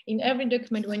every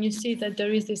document, when you see that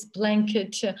there is this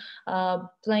blanket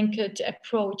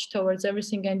approach towards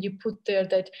everything, and you put there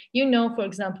that, for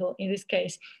example, in this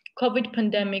case, COVID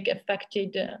pandemic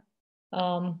affected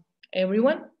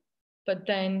everyone, but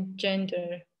then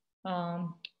gender,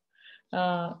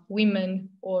 women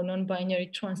or non-binary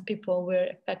trans people were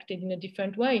affected in a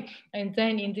different way. And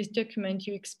then in this document,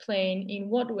 you explain in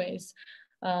what ways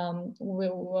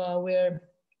where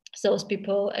those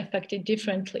people affected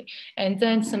differently. And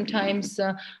then sometimes,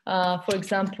 for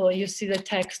example, you see the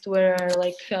text where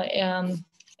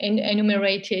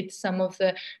enumerated some of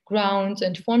the grounds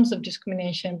and forms of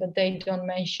discrimination, but they don't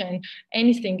mention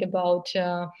anything about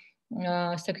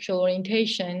sexual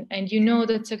orientation. And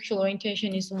that sexual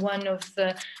orientation is one of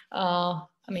the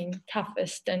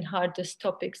toughest and hardest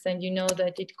topics, and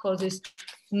that it causes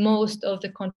most of the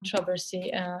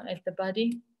controversy at the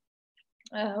body.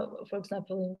 For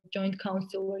example, in Joint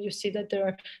Council, where you see that there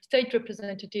are state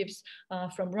representatives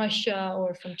from Russia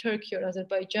or from Turkey or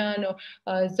Azerbaijan, or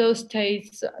those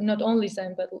states, not only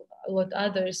them, but a lot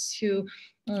others who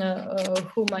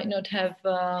might not have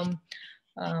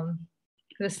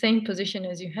the same position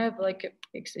as you have, like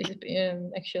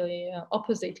actually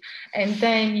opposite. And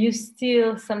then you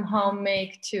still somehow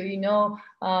make to,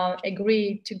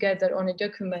 agree together on a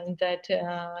document that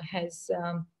has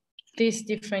these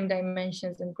different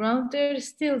dimensions and ground. There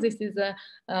still, this is a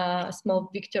small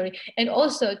victory. And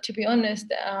also, to be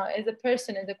honest, as a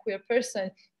person, as a queer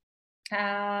person,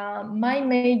 my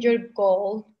major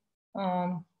goal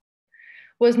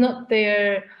was not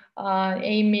there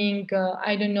aiming,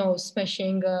 I don't know,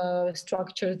 smashing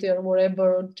structures there,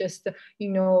 whatever, just,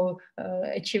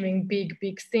 achieving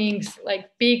big things, like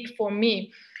big for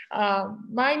me.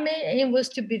 My main aim was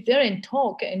to be there and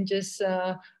talk and just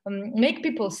make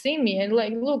people see me and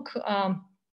like, look,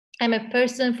 I'm a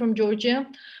person from Georgia,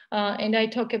 and I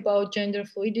talk about gender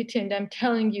fluidity, and I'm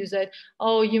telling you that,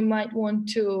 oh, you might want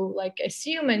to like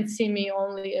assume and see me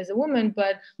only as a woman,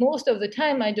 but most of the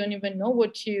time I don't even know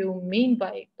what you mean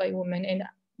by woman, and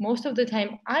most of the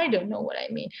time I don't know what I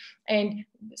mean. And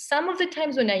some of the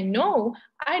times when I know,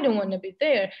 I don't want to be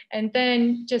there, and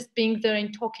then just being there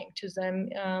and talking to them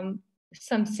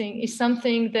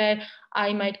something that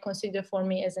I might consider for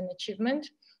me as an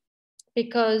achievement,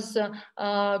 because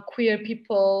queer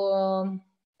people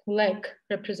lack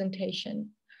representation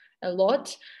a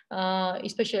lot,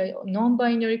 especially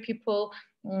non-binary people,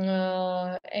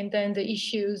 and then the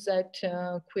issues that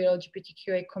queer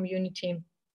LGBTQI community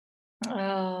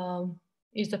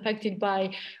is affected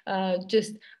by,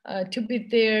 just to be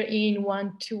there in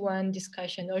one-to-one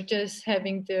discussion or just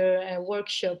having their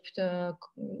workshop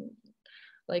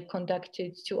like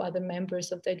conducted to other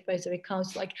members of the advisory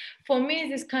council. Like for me,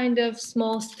 this kind of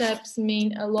small steps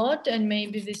mean a lot, and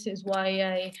maybe this is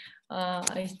why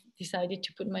I decided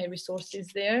to put my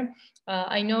resources there.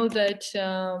 I know that,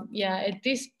 at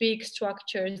these big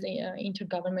structures,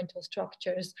 intergovernmental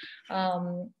structures,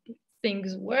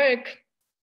 things work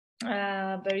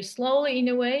very slowly in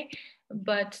a way,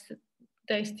 but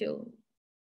they still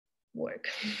work.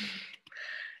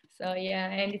 So yeah,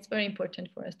 and it's very important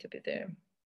for us to be there.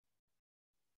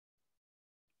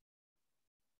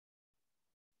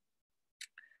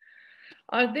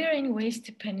 Are there any ways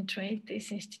to penetrate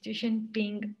this institution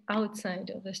being outside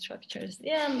of the structures?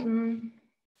 Yeah,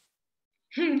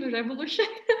 revolution.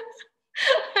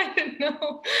 I don't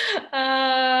know.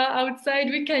 Outside,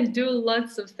 we can do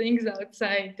lots of things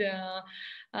outside.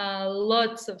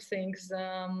 Lots of things.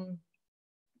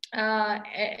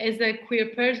 As a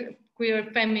queer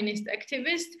feminist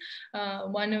activist,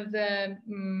 one of the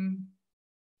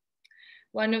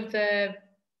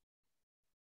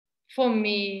for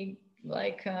me,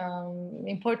 like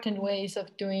important ways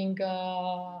of doing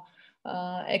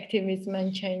activism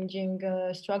and changing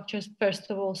structures, first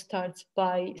of all, start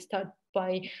by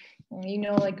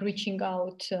like reaching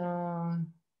out to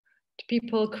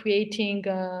people, creating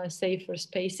safer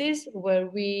spaces where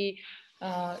we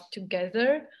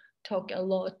together talk a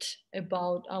lot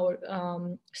about our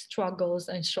struggles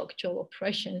and structural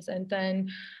oppressions, and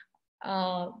then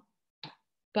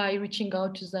by reaching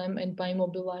out to them and by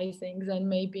mobilizing and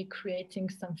maybe creating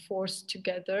some force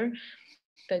together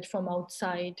that from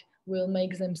outside will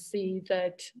make them see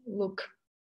that, look,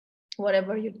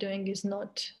 whatever you're doing is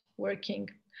not working.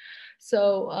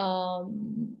 So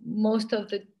most of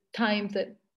the time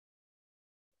that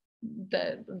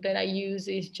I use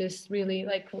is just really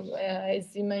like,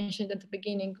 as you mentioned at the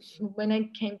beginning, when I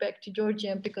came back to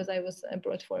Georgia, because I was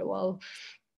abroad for a while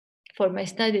for my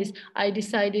studies, I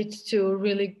decided to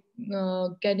really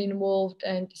get involved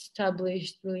and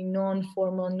establish really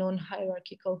non-formal,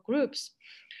 non-hierarchical groups.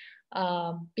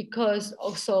 Because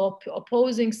also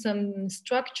opposing some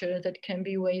structure that can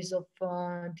be ways of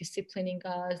disciplining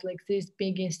us, like these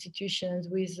big institutions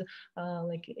with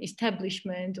like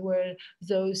establishment where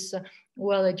those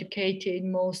well-educated,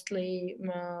 mostly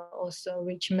also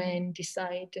rich men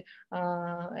decide,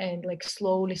 and like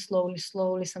slowly,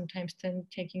 sometimes then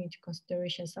taking into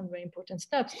consideration some very important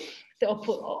steps. The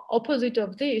opposite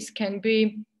of this can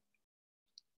be,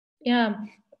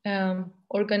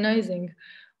 organizing,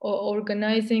 or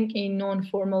organizing in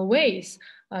non-formal ways,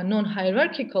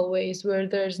 non-hierarchical ways, where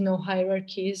there's no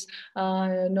hierarchies,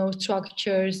 no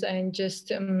structures, and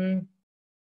just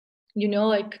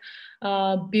like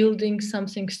building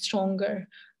something stronger.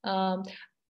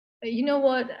 You know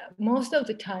what? Most of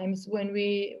the times when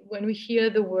we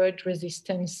hear the word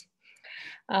resistance,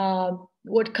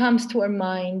 what comes to our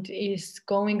mind is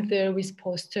going there with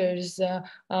posters,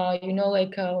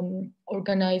 like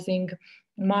organizing,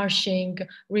 marching,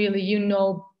 really,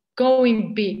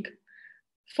 going big.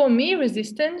 For me,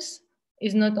 resistance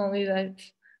is not only that.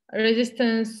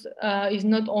 Resistance is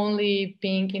not only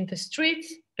being in the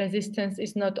streets. Resistance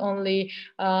is not only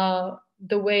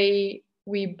the way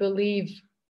we believe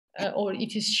or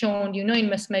it is shown, in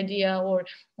mass media, or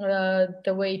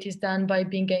the way it is done by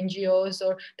big NGOs,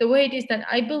 or the way it is done.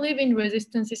 I believe in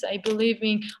resistances. I believe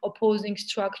in opposing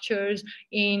structures,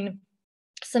 in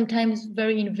sometimes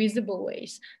very invisible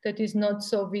ways that is not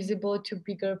so visible to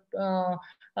bigger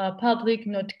public,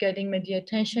 not getting media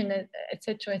attention,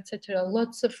 etc., etc.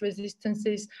 Lots of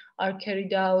resistances are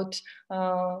carried out,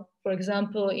 for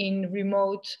example, in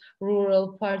remote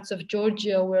rural parts of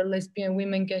Georgia, where lesbian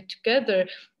women get together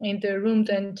in their rooms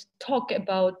and talk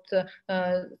about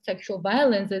sexual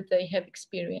violence that they have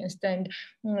experienced, and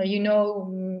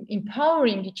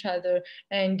empowering each other.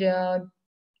 And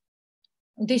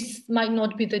this might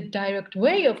not be the direct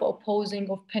way of opposing,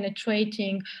 of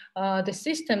penetrating the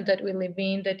system that we live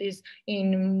in, that is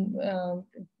in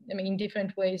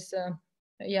different ways,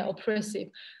 oppressive.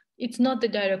 It's not the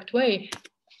direct way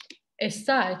as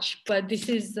such, but this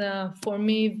is for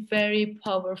me very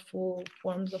powerful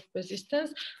forms of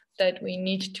resistance that we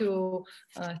need to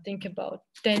think about.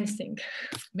 Dancing,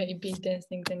 maybe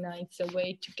dancing the nights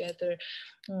away together,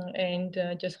 and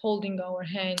just holding our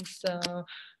hands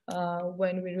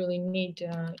when we really need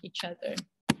each other.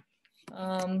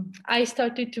 I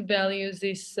started to value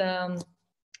this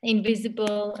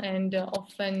invisible and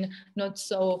often not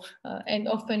so and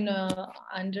often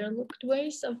underlooked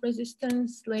ways of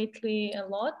resistance lately a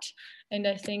lot, and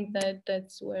I think that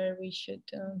that's where we should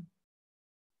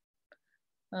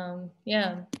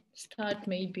start,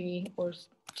 maybe, or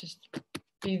just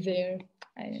be there.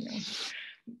 I don't know,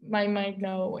 my mind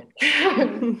now went.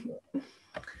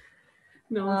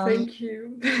 No, thank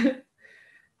you.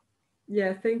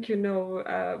 Yeah, thank you.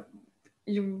 No,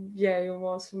 you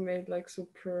also made like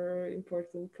super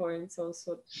important points,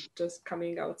 also just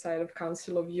coming outside of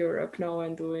Council of Europe now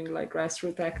and doing like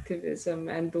grassroots activism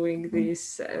and doing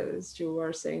this, as you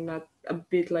were saying, not a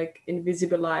bit like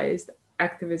invisibilized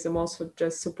activism, also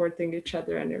just supporting each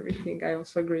other and everything. I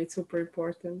also agree it's super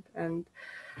important. And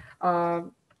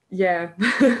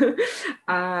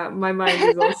my mind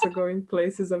is also going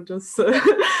places of just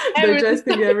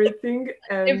digesting everything.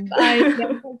 And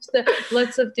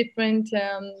lots of different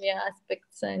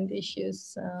aspects and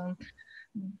issues.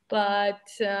 But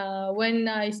when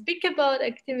I speak about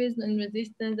activism and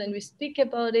resistance, and we speak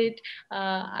about it,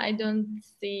 I don't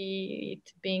see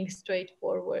it being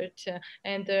straightforward.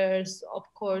 And there's, of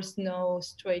course, no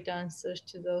straight answers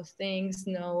to those things,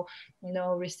 no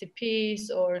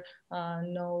recipes, or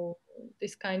no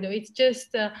this kind of. It's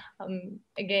just,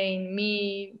 again,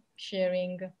 me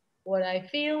sharing what I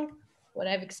feel, what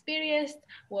I've experienced,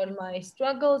 what my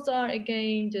struggles are,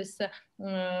 again, just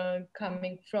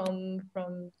coming from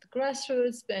the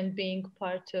grassroots and being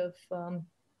part of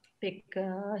big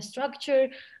structure.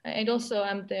 And also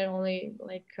I'm there only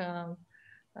like, I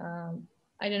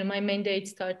don't know, my mandate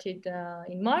started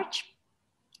in March,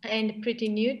 and pretty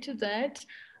new to that.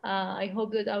 I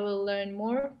hope that I will learn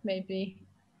more, maybe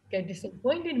get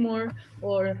disappointed more,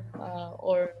 or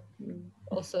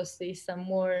also see some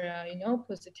more,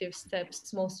 positive steps,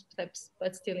 small steps,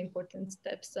 but still important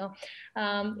steps. So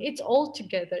it's all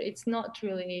together. It's not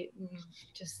really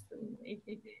just,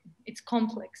 it's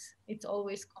complex. It's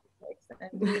always complex.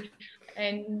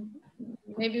 And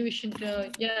maybe we should,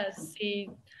 see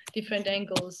different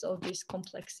angles of this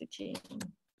complexity,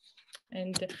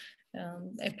 and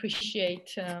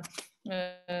appreciate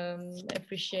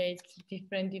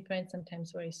different,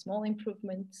 sometimes very small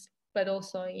improvements, but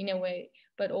also in a way,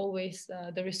 but always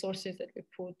the resources that we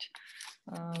put.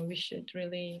 We should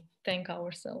really thank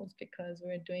ourselves because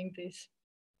we're doing this.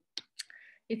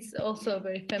 It's also a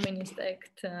very feminist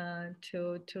act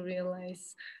to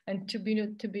realize and to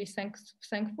be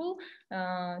thankful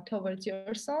towards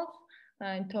yourself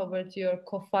and towards your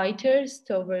co-fighters,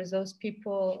 towards those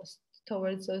people,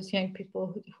 towards those young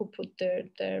people who put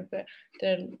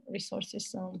their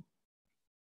resources on.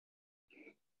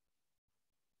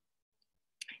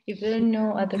 If there are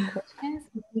no other questions,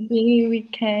 maybe we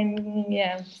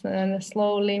can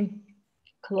slowly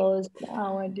close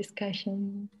our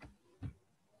discussion.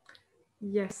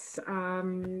 Yes,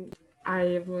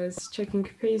 I was checking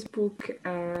Facebook.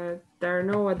 There are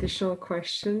no additional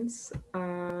questions.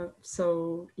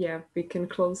 So yeah, we can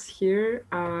close here.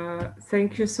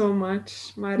 Thank you so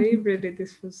much, Mari. Really,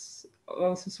 this was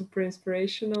also super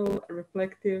inspirational,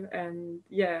 reflective, and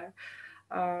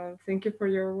thank you for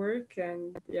your work.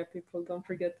 And yeah, people, don't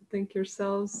forget to thank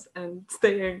yourselves and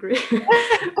stay angry.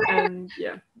 And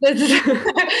yeah. Thank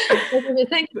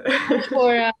you so much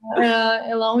for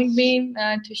allowing me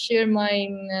to share my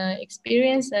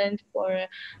experience, and for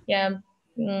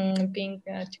being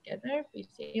together with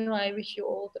you. I wish you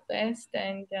all the best,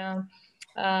 and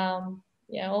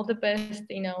all the best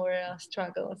in our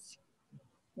struggles.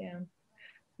 Yeah,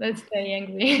 let's stay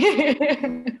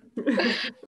angry.